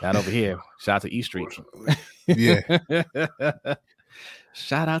 Not over here. Shout out to E Street. Yeah.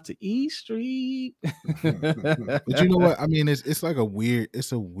 Shout out to E Street. But you know what? I mean, it's like a weird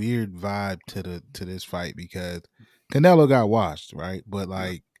vibe to this fight because Canelo got washed, right? But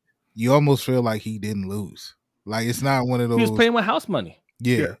like you almost feel like he didn't lose. Like it's not one of those. He was playing with house money.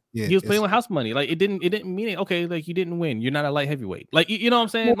 Yeah. He was playing with house money. Like it didn't mean it. Okay, like you didn't win. You're not a light heavyweight. Like you know what I'm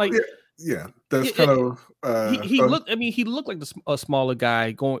saying? Like that's kind of he looked. I mean, he looked like a smaller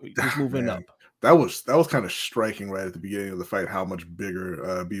guy just moving up. That was kind of striking right at the beginning of the fight. How much bigger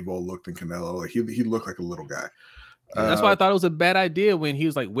Bivol looked than Canelo. Like he looked like a little guy. That's why I thought it was a bad idea when he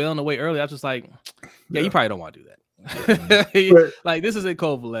was like wailing away early. I was just like, yeah, you probably don't want to do that. Like this isn't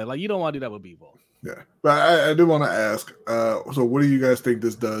Kovalev. Like you don't want to do that with Bivol. Yeah, but I do want to ask. So, what do you guys think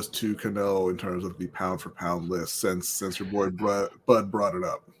this does to Canelo in terms of the pound for pound list? Since your boy Bud brought it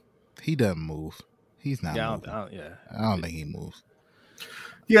up, he doesn't move. He's not. I don't think he moves.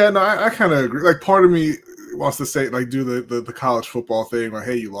 Yeah, no, I kind of agree. Like, part of me wants to say, like, do the college football thing, like,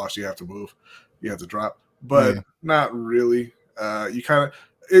 hey, you lost, you have to move, you have to drop, but not really. You kind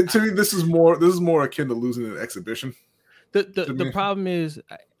of to me, this is more akin to losing an exhibition. The problem is,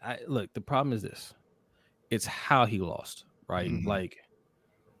 look, the problem is this: it's how he lost, right? Mm-hmm. Like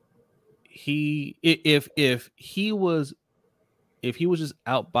if he was just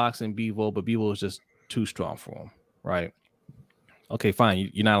outboxing Bivol, but Bivol was just too strong for him, right? Okay, fine.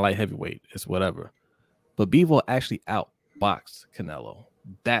 You're not a light heavyweight. It's whatever. But Bivol actually outboxed Canelo.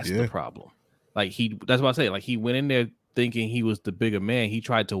 That's the problem. Like that's what I say. Like he went in there thinking he was the bigger man. He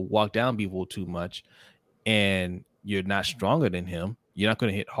tried to walk down Bivol too much, and you're not stronger than him. You're not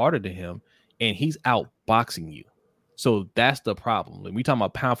going to hit harder than him, and he's outboxing you. So that's the problem. Like we talking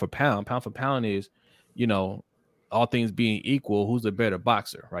about pound for pound. Pound for pound is, all things being equal, who's the better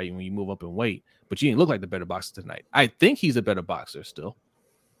boxer, right? When you move up in weight, but you didn't look like the better boxer tonight. I think he's a better boxer still,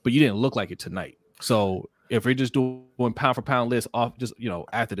 but you didn't look like it tonight. So if we're just doing pound for pound list off, just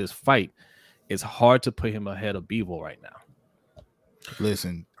after this fight, it's hard to put him ahead of Bivol right now.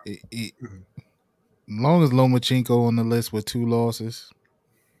 Listen, as long as Lomachenko on the list with 2 losses,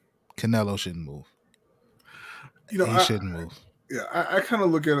 Canelo shouldn't move. He shouldn't move. Yeah, I kind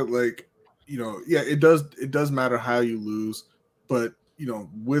of look at it like, it does matter how you lose, but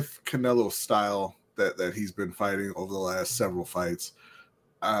with Canelo's style that he's been fighting over the last several fights,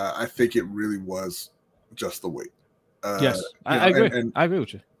 I think it really was just the weight. Yes, I agree. I agree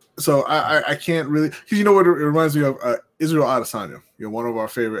with you. So I can't really, because you know what it reminds me of? Israel Adesanya, one of our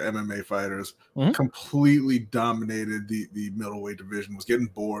favorite MMA fighters, completely dominated the middleweight division, was getting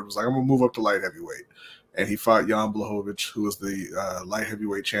bored, was like, I'm going to move up to light heavyweight. And he fought Jan Blachowicz, who was the light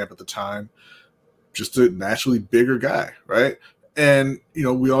heavyweight champ at the time, just a naturally bigger guy, right? And,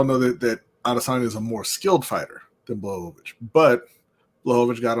 we all know that Adesanya is a more skilled fighter than Blachowicz, but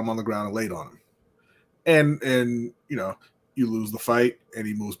Blachowicz got him on the ground and laid on him. And you lose the fight, and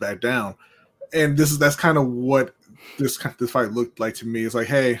he moves back down. And that's kind of what this fight looked like to me. It's like,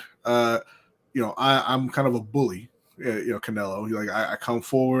 hey, I'm kind of a bully. Canelo. I come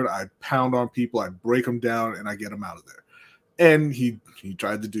forward, I pound on people, I break them down, and I get them out of there. And he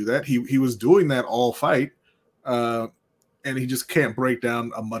tried to do that. He was doing that all fight, and he just can't break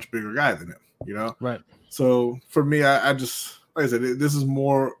down a much bigger guy than him. Right. So for me, I just, like I said, this is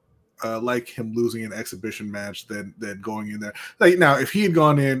more like him losing an exhibition match than going in there. Like now, if he had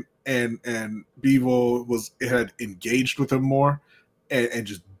gone in and Bivol had engaged with him more and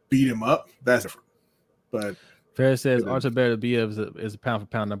just beat him up, that's different. But Ferris says Artur Beterbiev is a pound for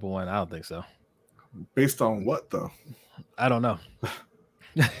pound number one. I don't think so. Based on what though? I don't know.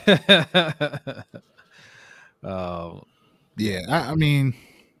 I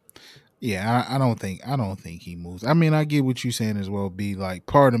don't think he moves. I mean, I get what you're saying as well. Be like,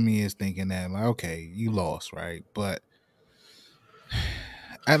 part of me is thinking that, like, okay, you lost, right? But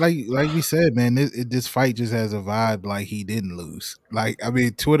I like we said, man, this fight just has a vibe like he didn't lose. Like, I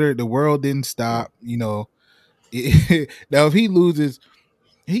mean, Twitter, the world didn't stop. Now if he loses,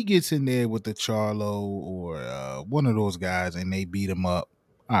 he gets in there with the Charlo or one of those guys, and they beat him up.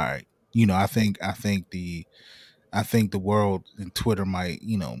 All right, I think the world and Twitter might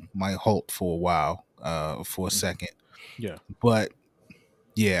halt for a while, for a second. Yeah. But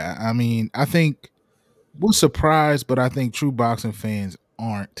yeah, I mean, I think we're surprised, but I think true boxing fans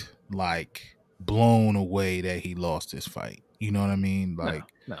aren't like blown away that he lost this fight. You know what I mean? Like,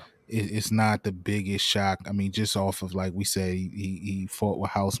 no. It's not the biggest shock. I mean, just off of, like we said, he fought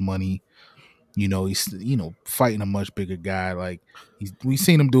with house money. He's fighting a much bigger guy. Like, we've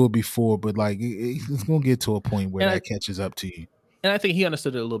seen him do it before, but like it's gonna get to a point where that catches up to you. And I think he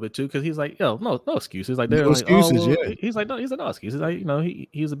understood it a little bit too, because he's like, yo, no excuses. Like, they're no like, excuses, yeah. He's like, no excuses. Like,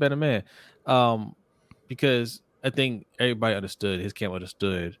 he's a better man. Because I think everybody understood, his camp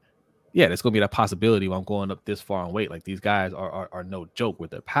understood. Yeah, there's gonna be that possibility when I'm going up this far in weight. Like, these guys are no joke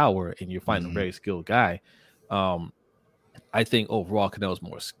with their power, and you're fighting a very skilled guy. I think overall Canelo's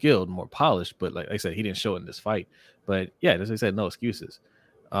more skilled, more polished, but like I said, he didn't show it in this fight. But yeah, as I said, no excuses.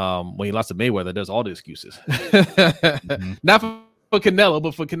 When he lost to Mayweather, there's all the excuses. Not for Canelo,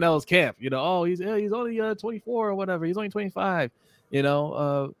 but for Canelo's camp. He's only 24 or whatever. He's only 25.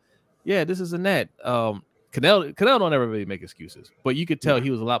 This is a net. Canelo don't ever really make excuses, but you could tell he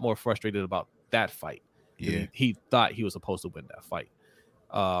was a lot more frustrated about that fight. Yeah, he thought he was supposed to win that fight.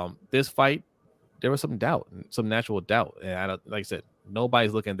 This fight, there was some doubt, some natural doubt, and like I said,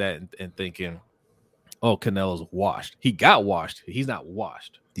 nobody's looking at that and thinking, "Oh, Canelo's washed." He got washed. He's not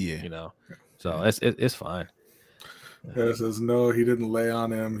washed. Yeah, So it's fine. Yeah, says no, he didn't lay on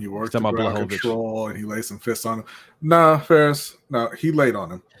him. He worked the ground control and he laid some fists on him. Nah, Ferris. No, he laid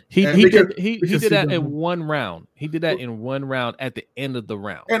on him. He did that in one round. He did that in one round at the end of the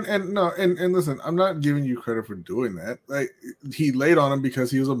round. And listen, I'm not giving you credit for doing that. Like, he laid on him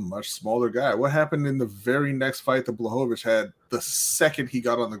because he was a much smaller guy. What happened in the very next fight that Blachowicz had? The second he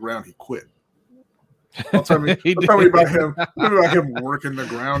got on the ground, he quit. Tell me about him. Tell me about him working the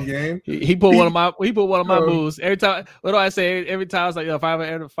ground game. He put one of my moves every time. What do I say? Every time I was like, if I ever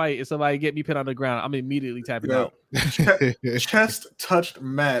enter a fight and somebody get me pinned on the ground, I'm immediately tapping out. Chest touched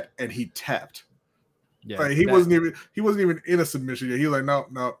Matt and he tapped. Yeah, like, he wasn't even in a submission yet. He was like,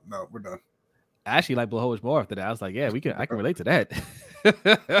 no, we're done. I actually like Blachowicz more after that. I was like, yeah, I can relate to that.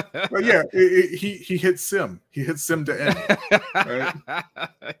 But yeah, he hit Sim. He hit Sim to end. Right?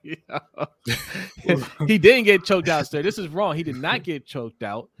 He didn't get choked out, sir. This is wrong. He did not get choked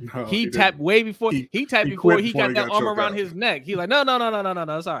out. No, he tapped way before. He tapped before he got that arm around his neck. He's like, no.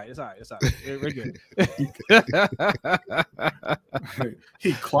 It's all right. We're good.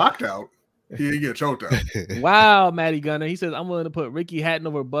 He clocked out. He didn't get choked out. Wow, Matty Gunner. He says, I'm willing to put Ricky Hatton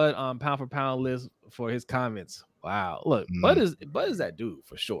over Bud on pound for pound list for his comments. Wow. Look, Bud is that dude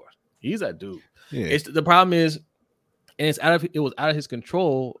for sure. He's that dude. Yeah. The problem is, and it was out of his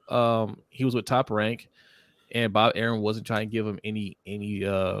control. He was with Top Rank, and Bob Arum wasn't trying to give him any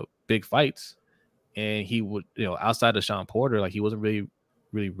big fights. And he would, outside of Sean Porter, like, he wasn't really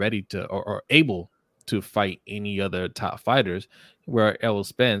ready to or able to fight any other top fighters. Where Errol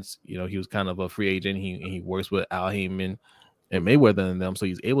Spence, he was kind of a free agent. He works with Al Heyman and Mayweather and them, so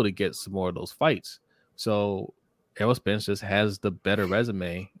he's able to get some more of those fights. So Errol Spence just has the better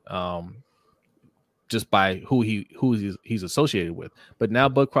resume, just by who he's associated with. But now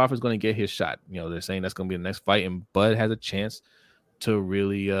Bud Crawford's going to get his shot. They're saying that's going to be the next fight, and Bud has a chance to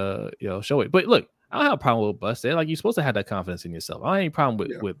really show it. But look, I don't have a problem with Bud saying, like, you're supposed to have that confidence in yourself. I don't have any problem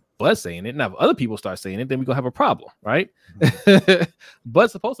with Bud saying it. Now, if other people start saying it, then we're going to have a problem, right?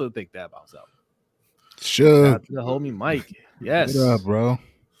 Bud's supposed to think that about himself. Sure. Shout out to the homie Mike. Yes. What up, bro?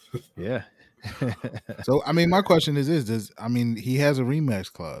 Yeah. So I mean, my question is this: he has a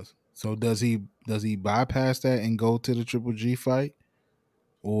rematch clause. So does he bypass that and go to the Triple G fight,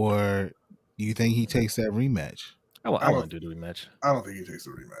 or do you think he takes that rematch? I want to do the rematch. I don't think he takes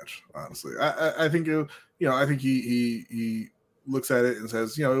the rematch. Honestly, I think I think he looks at it and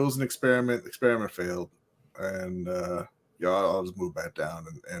says, it was an experiment. Experiment failed, and I'll just move back down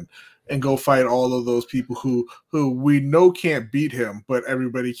and go fight all of those people who we know can't beat him, but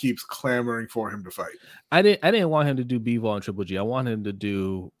everybody keeps clamoring for him to fight. I didn't want him to do Bivol and Triple G. I want him to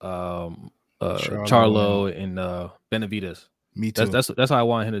do Charlo and Benavidez. Me too. That's what I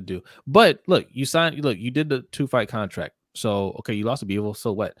want him to do. But look, you did the 2-fight contract. So okay, you lost to Bivol.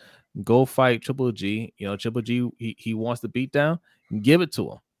 So what? Go fight Triple G. Triple G he wants the beat down. Give it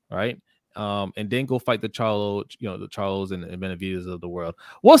to him, right? And then go fight the Charlo, the Charlos and Benavidez of the world.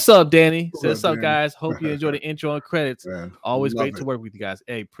 What's up, Danny? What's up, guys? Hope you enjoy the intro and credits. Man, always great to work with you guys.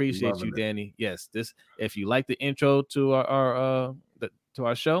 Hey, appreciate you, Danny. Yes, if you like the intro to our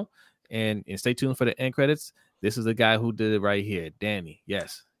show, and stay tuned for the end credits. This is the guy who did it right here, Danny.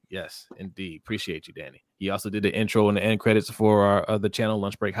 Yes, indeed. Appreciate you, Danny. He also did the intro and the end credits for our other channel,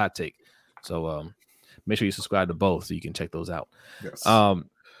 Lunch Break Hot Take. So make sure you subscribe to both so you can check those out. Yes. Go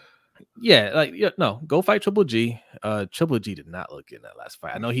fight Triple G. Triple G did not look good in that last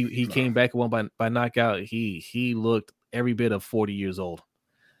fight. I know he came back and won by knockout. He looked every bit of 40 years old.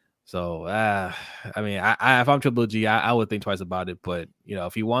 So if I'm Triple G, I would think twice about it. But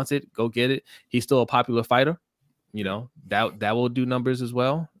if he wants it, go get it. He's still a popular fighter. That will do numbers as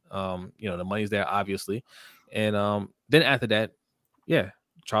well. The money's there, obviously. And then after that,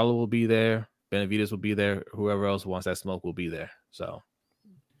 Charlo will be there, Benavidez will be there, whoever else wants that smoke will be there. So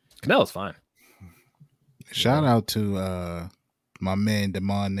Canelo's fine. Shout out to my man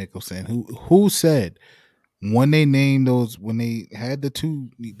Damon Nicholson, who said when they had the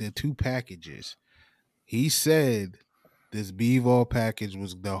two packages, he said this Bivol package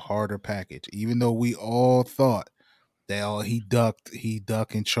was the harder package, even though we all thought that he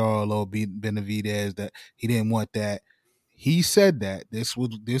ducking Charlo, Benavidez, that he didn't want that. He said that this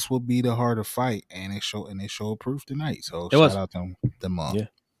would be the harder fight, and it showed proof tonight. So shout out to Damon.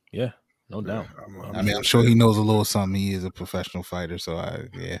 Yeah, no doubt. I'm sure he knows a little something. He is a professional fighter, so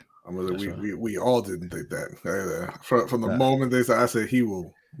we all didn't think that from the moment they said. I said he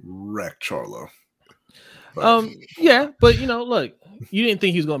will wreck Charlo. But, look, you didn't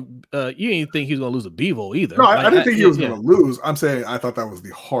think he was going to lose a Bivol either. No, I didn't think he was going to lose. I'm saying I thought that was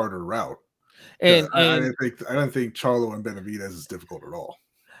the harder route. And I didn't think Charlo and Benavidez is difficult at all.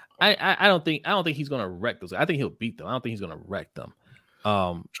 I don't think he's going to wreck those. I think he'll beat them. I don't think he's going to wreck them.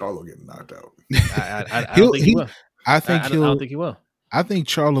 Charlo getting knocked out. I don't think he will. I don't think he will. I think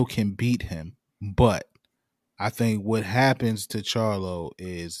Charlo can beat him, but I think what happens to Charlo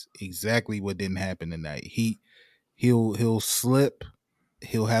is exactly what didn't happen tonight. He'll slip,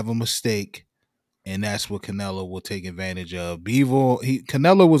 he'll have a mistake, and that's what Canelo will take advantage of.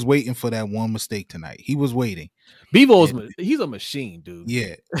 Canelo was waiting for that one mistake tonight. He was waiting. He's a machine, dude.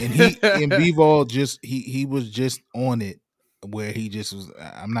 Yeah, and Bivol he was just on it, where he just was.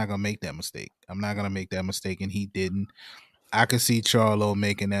 I'm not gonna make that mistake. And he didn't. I could see Charlo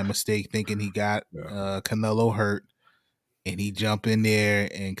making that mistake, thinking he got Canelo hurt, and he jump in there,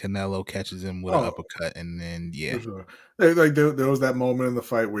 and Canelo catches him with an uppercut, and then sure. Like there was that moment in the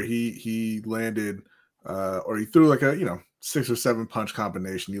fight where he landed, or he threw like a 6 or 7 punch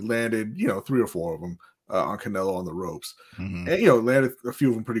combination. He landed 3 or 4 of them on Canelo on the ropes, and landed a few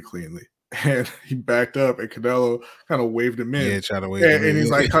of them pretty cleanly. And he backed up, and Canelo kind of waved him in. Yeah, tried to wave him in. And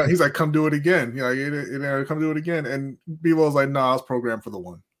he's like, come do it again. Come do it again. And Bivol's like, I was programmed for the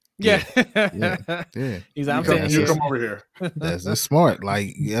one. Yeah. He's like, come over here. That's smart.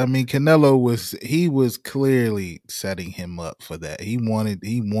 Like, Canelo was clearly setting him up for that. He wanted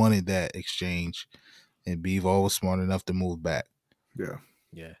that exchange, and Bivol was smart enough to move back. Yeah.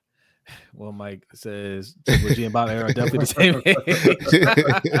 Well, Mike says Triple G and Bob Arum are definitely the same age.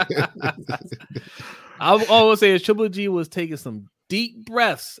 I always say is Triple G was taking some deep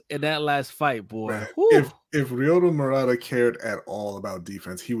breaths in that last fight, boy. Man, if Ryota Murata cared at all about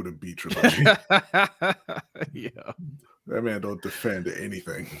defense, he would have beat Triple G. Yeah. That man don't defend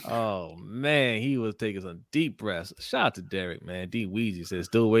anything. Oh, man. He was taking some deep breaths. Shout out to Derek, man. D Weezy says,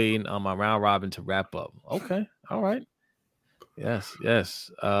 still waiting on my round robin to wrap up. Okay. All right. Yes.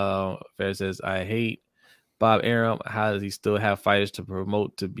 Fair says, I hate Bob Arum. How does he still have fighters to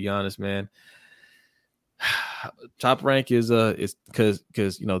promote? To be honest, man, Top Rank is because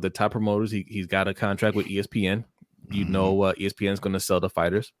the top promoters. He's got a contract with ESPN. ESPN is going to sell the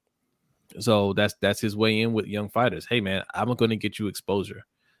fighters. So that's his way in with young fighters. Hey man, I'm going to get you exposure,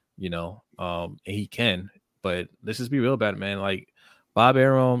 and he can. But let's just be real about it, man. Like Bob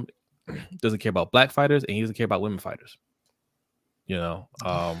Arum doesn't care about black fighters, and he doesn't care about women fighters. The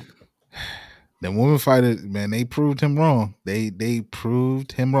women fighters, man, they proved him wrong. They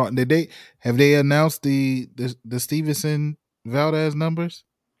proved him wrong. Have they announced the Stevenson Valdez numbers?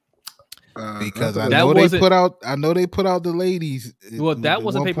 Because I know they put out the ladies. Well, that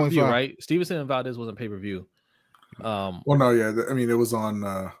wasn't pay per view, right? Stevenson and Valdez wasn't pay per view. Well, no, yeah. I mean, it was on,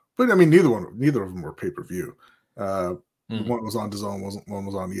 but I mean, neither of them were pay per view. One was on DAZN, one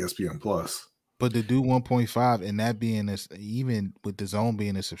was on ESPN Plus. But to do 1.5 and that being even with DAZN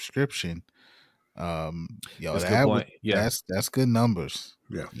being a subscription, that's good numbers.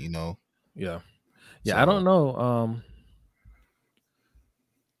 Yeah, Yeah. So, I don't know.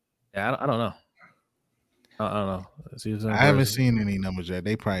 I don't know. I don't know. I haven't seen any numbers yet.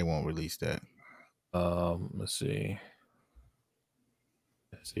 They probably won't release that. Let's see.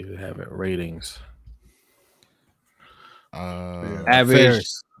 Let's see if they have it. Ratings. Average.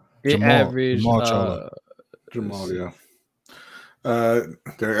 Jamal, yeah.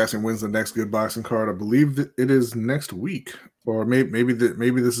 They're asking when's the next good boxing card. I believe that it is next week, or maybe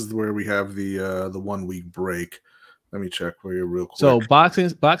this is where we have the 1 week break. Let me check for you real quick. So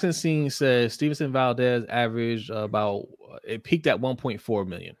boxing scene says Stevenson Valdez averaged it peaked at 1.4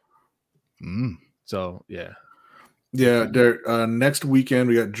 million. So yeah. Next weekend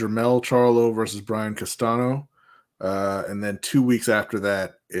we got Jermell Charlo versus Brian Castano, and then 2 weeks after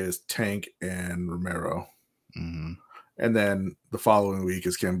that is Tank and Romero, and then the following week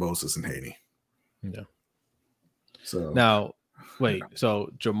is Kambosos and Haney. Yeah. So now, wait. So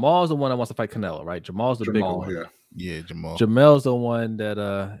Jamal's the one that wants to fight Canelo, right? Jamal's the bigger one. Yeah, Jamal. Jamel's the one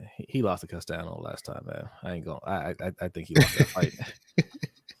that he lost to Castano last time, man. I ain't gonna. I think he lost that fight.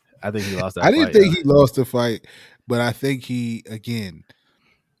 I think he lost that fight. I didn't think he lost the fight, but I think he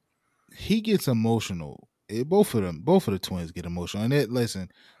gets emotional. Both of the twins get emotional. And listen,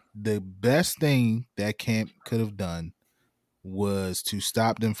 the best thing that camp could have done was to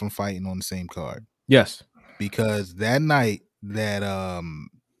stop them from fighting on the same card. Yes. Because that night that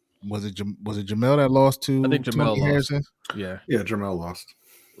was it Jamel that lost to? I think Jamel lost. Harrison? Yeah, Jamel lost.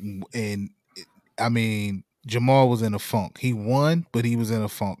 And I mean, Jamal was in a funk. He won, but he was in a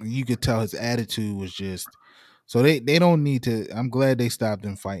funk. You could tell his attitude was just so they don't need to. I'm glad they stopped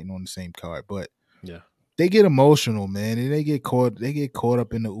them fighting on the same card, but yeah, they get emotional, man, and they get caught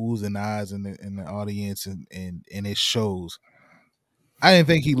up in the oohs and ahs in the audience, and it shows. I didn't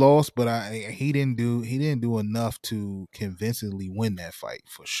think he lost, but he didn't do enough to convincingly win that fight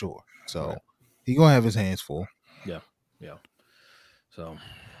for sure. So He gonna have his hands full. Yeah. So,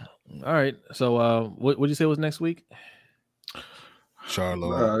 all right. So, what would you say was next week? Charlo.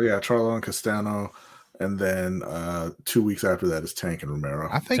 Charlo and Castano, and then 2 weeks after that is Tank and Romero.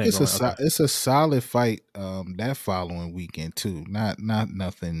 I think it's a solid fight. That following weekend too. Not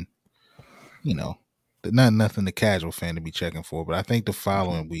nothing. Not nothing the casual fan to be checking for, but I think the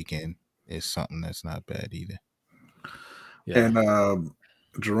following weekend is something that's not bad either. Yeah. And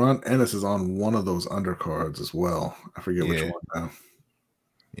Geron Ennis is on one of those undercards as well. I forget which one now.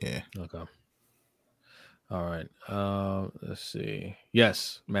 Yeah. Okay. All right. Let's see.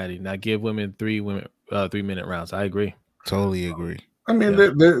 Yes, Maddie. Now give women 3 minute rounds. I agree. Totally agree. I mean,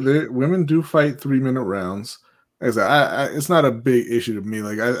 the women do fight 3-minute rounds. Like I said, it's not a big issue to me.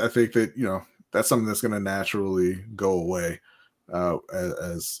 Like I think that that's something that's going to naturally go away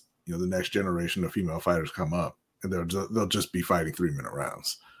as the next generation of female fighters come up, and they'll just be fighting 3-minute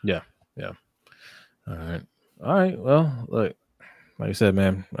rounds. Yeah. All right. Well, look, like I said,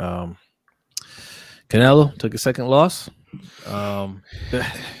 man, Canelo took a second loss.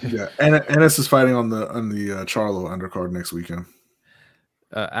 Yeah, and Ennis is fighting on the Charlo undercard next weekend.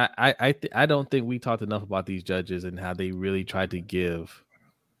 I don't think we talked enough about these judges and how they really tried to give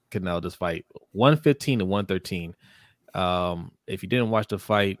Canelo this fight 115 to 113. If you didn't watch the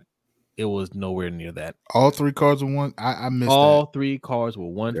fight, it was nowhere near that. All 3 cards were one. I missed all that. 3 cards were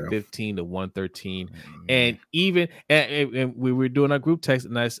 115 to 113, and even and we were doing our group text,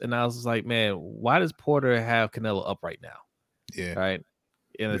 and I was like, man, why does Porter have Canelo up right now? Yeah, right.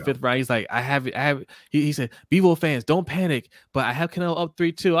 In the 5th round, he's like, I have. He said, Bivol fans, don't panic, but I have Canelo up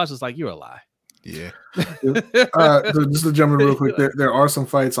 3-2. I was just like, you're a lie. Yeah. Just to jump in real quick, there are some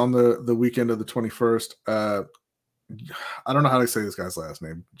fights on the weekend of the 21st. I don't know how to say this guy's last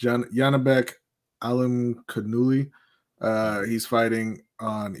name. Janabek Alim Kanuli. He's fighting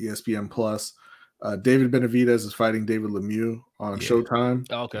on ESPN Plus. David Benavidez is fighting David Lemieux on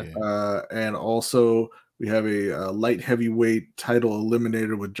Showtime. Okay. And also We have a light heavyweight title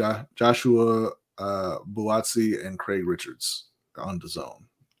eliminator with Joshua Buatsi and Craig Richards on the zone.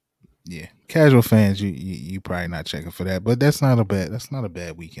 Yeah, casual fans, you probably not checking for that, but that's not a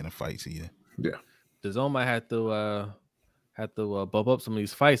bad weekend of fights either. Yeah, the zone might have to bump up some of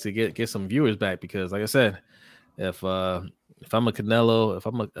these fights to get some viewers back, because, like I said, if I'm a Canelo, if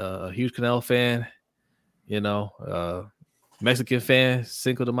I'm a huge Canelo fan, Mexican fan,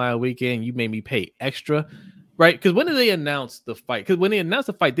 Cinco de Mayo weekend, you made me pay extra, right? Because when did they announce the fight? Because when they announced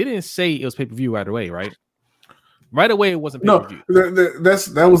the fight, they didn't say it was pay-per-view right away, right? Right away, it wasn't pay-per-view. No,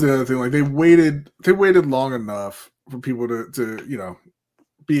 that was the other thing. Like they waited long enough for people to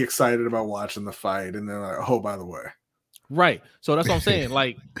be excited about watching the fight, and then like, oh, by the way, right. So that's what I'm saying.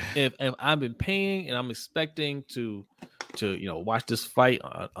 Like if I've been paying and I'm expecting to watch this fight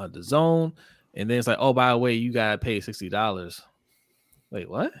on the zone, and then it's like, oh, by the way, you gotta pay $60. Wait,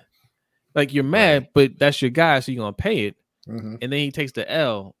 what? Like you're mad, but that's your guy, so you're gonna pay it, and then he takes the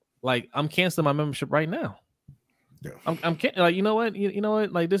L. Like I'm canceling my membership right now. Yeah. I'm like, you know what?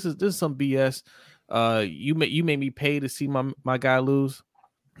 Like this is some BS. You made me pay to see my guy lose.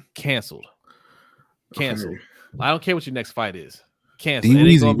 Canceled. Okay. I don't care what your next fight is. Cancel. It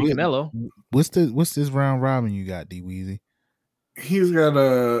ain't gonna be Canelo. What's this round robin you got, D Weezy? He's got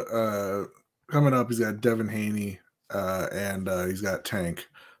coming up. He's got Devin Haney, and he's got Tank.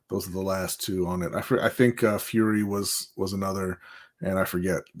 Those are the last two on it. I think Fury was another, and I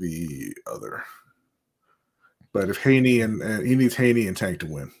forget the other. But if Haney and he needs Haney and Tank to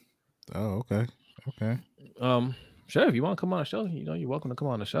win. Oh, okay. Sure. If you want to come on the show, you're welcome to come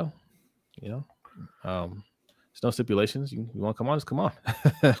on the show. There's no stipulations. You want to come on, just come on.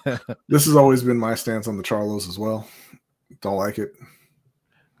 This has always been my stance on the Charlos as well. Don't like it.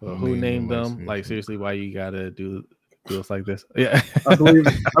 Well, who named them? Like seriously, why you gotta do us like this? Yeah, I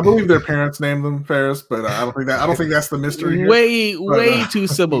believe their parents named them Ferris, but I don't think that's the mystery here. Way too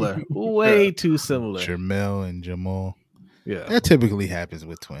similar. Way too similar. Jamel and Jamal. Yeah, that typically happens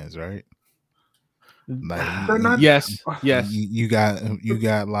with twins, right? Like, they're not. Yes. You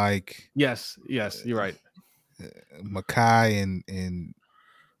got like yes. You're right. Makai and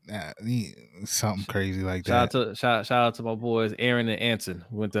something crazy like that. Shout out to my boys Aaron and Anson.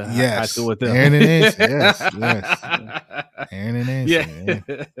 Went to high school with them. Aaron and Anson. Yes. Aaron and Anson.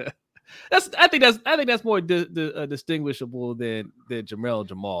 Yeah. I think that's more distinguishable than Jamel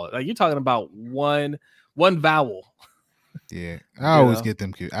Jamal. Like you're talking about one vowel. Yeah, I always get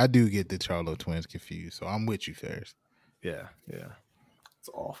them. I do get the Charlo twins confused, so I'm with you, Ferris. Yeah, it's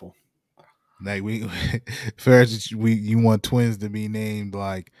awful. Like Ferris, you want twins to be named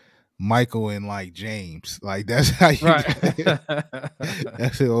like Michael and like James. Like that's how you. Right.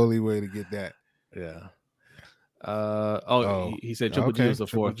 That's the only way to get that. Yeah. He said Triple G was the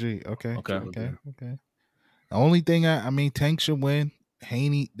fourth. G. Okay. The only thing I mean, Tank should win.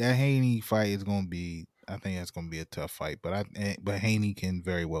 That Haney fight is gonna be. I think that's gonna be a tough fight, but Haney can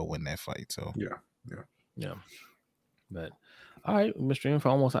very well win that fight. So yeah. But all right, we've been streaming for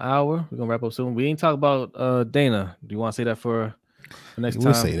almost an hour. We're gonna wrap up soon. We ain't talk about Dana. Do you want to say that for the next time?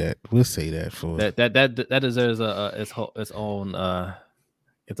 We'll say that for that deserves its own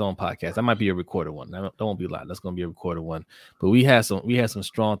podcast. That might be a recorded one. That won't be live. That's gonna be a recorded one. But we had some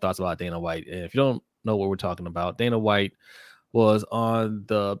strong thoughts about Dana White. And if you don't know what we're talking about, Dana White was on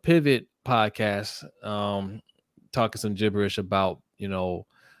the Pivot podcast talking some gibberish about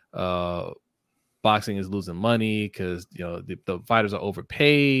boxing is losing money because the fighters are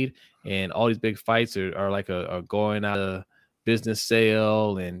overpaid and all these big fights are going out of business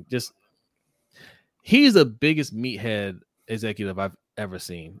sale, and just he's the biggest meathead executive I've ever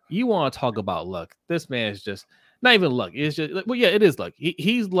seen. You want to talk about luck? This man is just not even luck. It's just it is luck.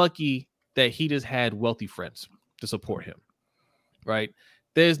 He's lucky that he just had wealthy friends to support him, right?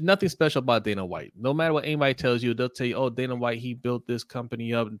 There's nothing special about Dana White. No matter what anybody tells you, they'll tell you, oh, Dana White, he built this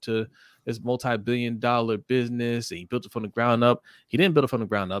company up into this multi-billion-dollar business, and he built it from the ground up. He didn't build it from the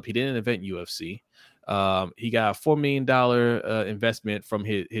ground up. He didn't invent UFC. He got a $4 million investment from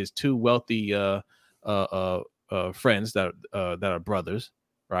his two wealthy friends that are brothers,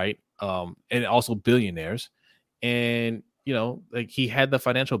 right? And also billionaires. And, he had the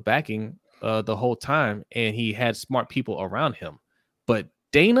financial backing the whole time, and he had smart people around him. But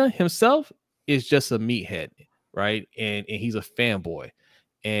Dana himself is just a meathead, right? And he's a fanboy,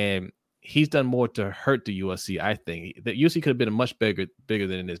 and he's done more to hurt the UFC. I think the UFC could have been much bigger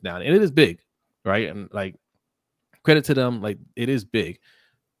than it is now, and it is big, right? And like credit to them, like it is big,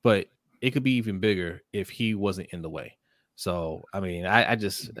 but it could be even bigger if he wasn't in the way. So I mean, I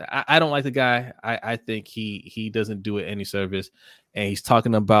don't like the guy. I think he doesn't do it any service, and he's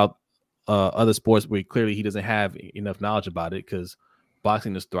talking about other sports where clearly he doesn't have enough knowledge about it, because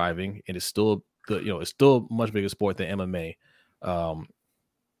boxing is thriving and it's still good. You know, it's still a much bigger sport than MMA.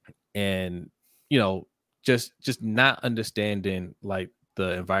 And just not understanding like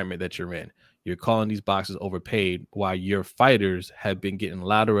the environment that you're in. You're calling these boxers overpaid while your fighters have been getting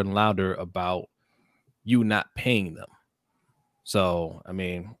louder and louder about you not paying them. So I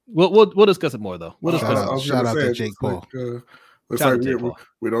mean, we'll discuss it more though. We'll discuss. Shout out to Jake Paul. Looks like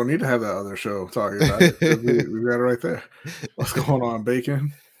we don't need to have that other show talking about it. We got it right there. What's going on,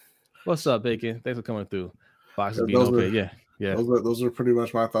 Bacon? What's up, Bacon? Thanks for coming through. Boxers being okay. Yeah. Those are pretty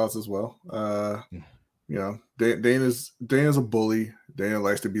much my thoughts as well. Dana's a bully. Dana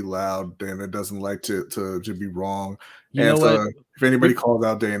likes to be loud. Dana doesn't like to be wrong. If anybody calls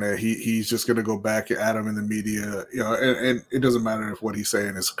out Dana, he's just gonna go back at him in the media. And it doesn't matter if what he's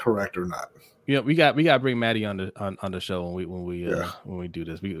saying is correct or not. We got to bring Maddie on the show when we do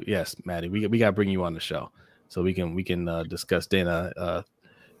this. Yes, Maddie, we got to bring you on the show so we can discuss Dana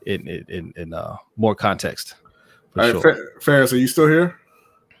in more context. All right, sure. Ferris, are you still here?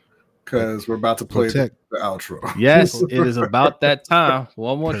 Because we're about to play the outro. Yes, it is about that time.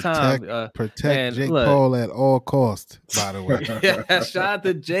 One more time. Protect Jake Paul at all costs, by the way. Yeah, shout out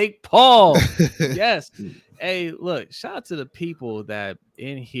to Jake Paul. Yes. Hey, look, shout out to the people that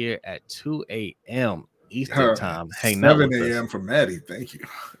in here at 2 a.m. Eastern time. Hang out with 7 a.m. for Maddie. Thank you.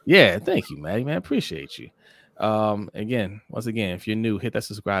 Yeah, thank you, Maddie, man. Appreciate you. Once again, if you're new, hit that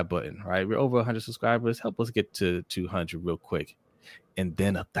subscribe button. Right, we're over 100 subscribers. Help us get to 200 real quick, and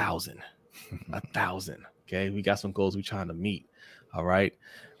then 1,000. 1,000. Okay, we got some goals we're trying to meet. All right.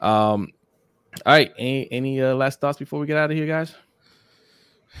 All right. Any last thoughts before we get out of here, guys?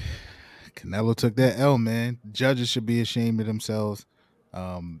 Canelo took that L, man. Judges should be ashamed of themselves.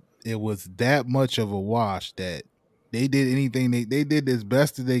 It was that much of a wash that they did anything they did as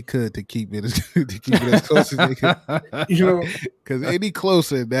best as they could to keep it as close as they could. Because any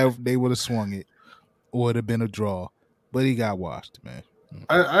closer, that they would have swung it, or would have been a draw. But he got washed, man.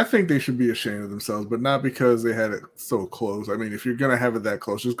 I think they should be ashamed of themselves, but not because they had it so close. I mean, if you're gonna have it that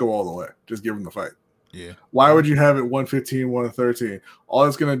close, just go all the way. Just give them the fight. Yeah. Why would you have it 115, 113? All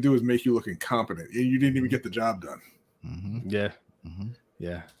it's gonna do is make you look incompetent, and you didn't even get the job done. Mm-hmm. Yeah. Mm-hmm.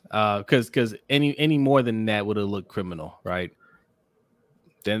 Yeah. Because any more than that would have looked criminal, right?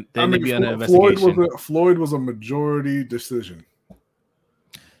 Then they'd be under investigation. Floyd was a majority decision.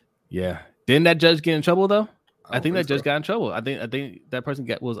 Yeah. Didn't that judge get in trouble though? I think that judge got in trouble. I think that person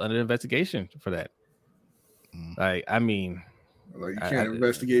was under investigation for that. Like, I mean, you can't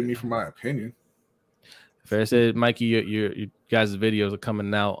investigate me for my opinion. Fair said, Mikey, your guys' videos are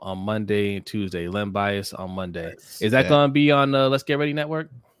coming out on Monday and Tuesday. Len Bias on Monday. Is that going to be on Let's Get Ready Network?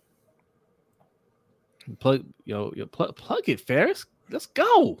 Plug it, Ferris. Let's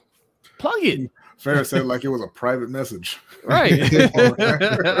go. Plug it. Ferris said like it was a private message. Right.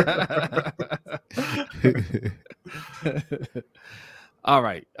 All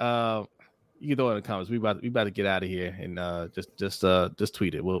right. You can throw it in the comments. We about to get out of here and just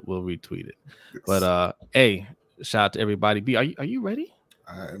tweet it. We'll retweet it. Yes. But hey, shout out to everybody. B, are you ready?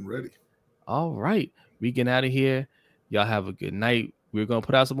 I am ready. All right. We get out of here. Y'all have a good night. We're gonna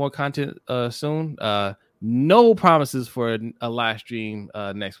put out some more content soon. No promises for a live stream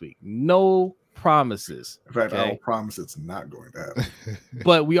next week. No promises. In fact, I don't promise it's not going to happen.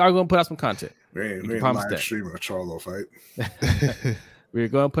 But we are going to put out some content. We ain't live streaming a Charlo fight. We're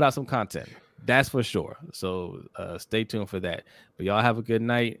going to put out some content. That's for sure. So stay tuned for that. But y'all have a good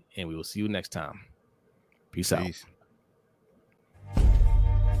night, and we will see you next time. Peace out.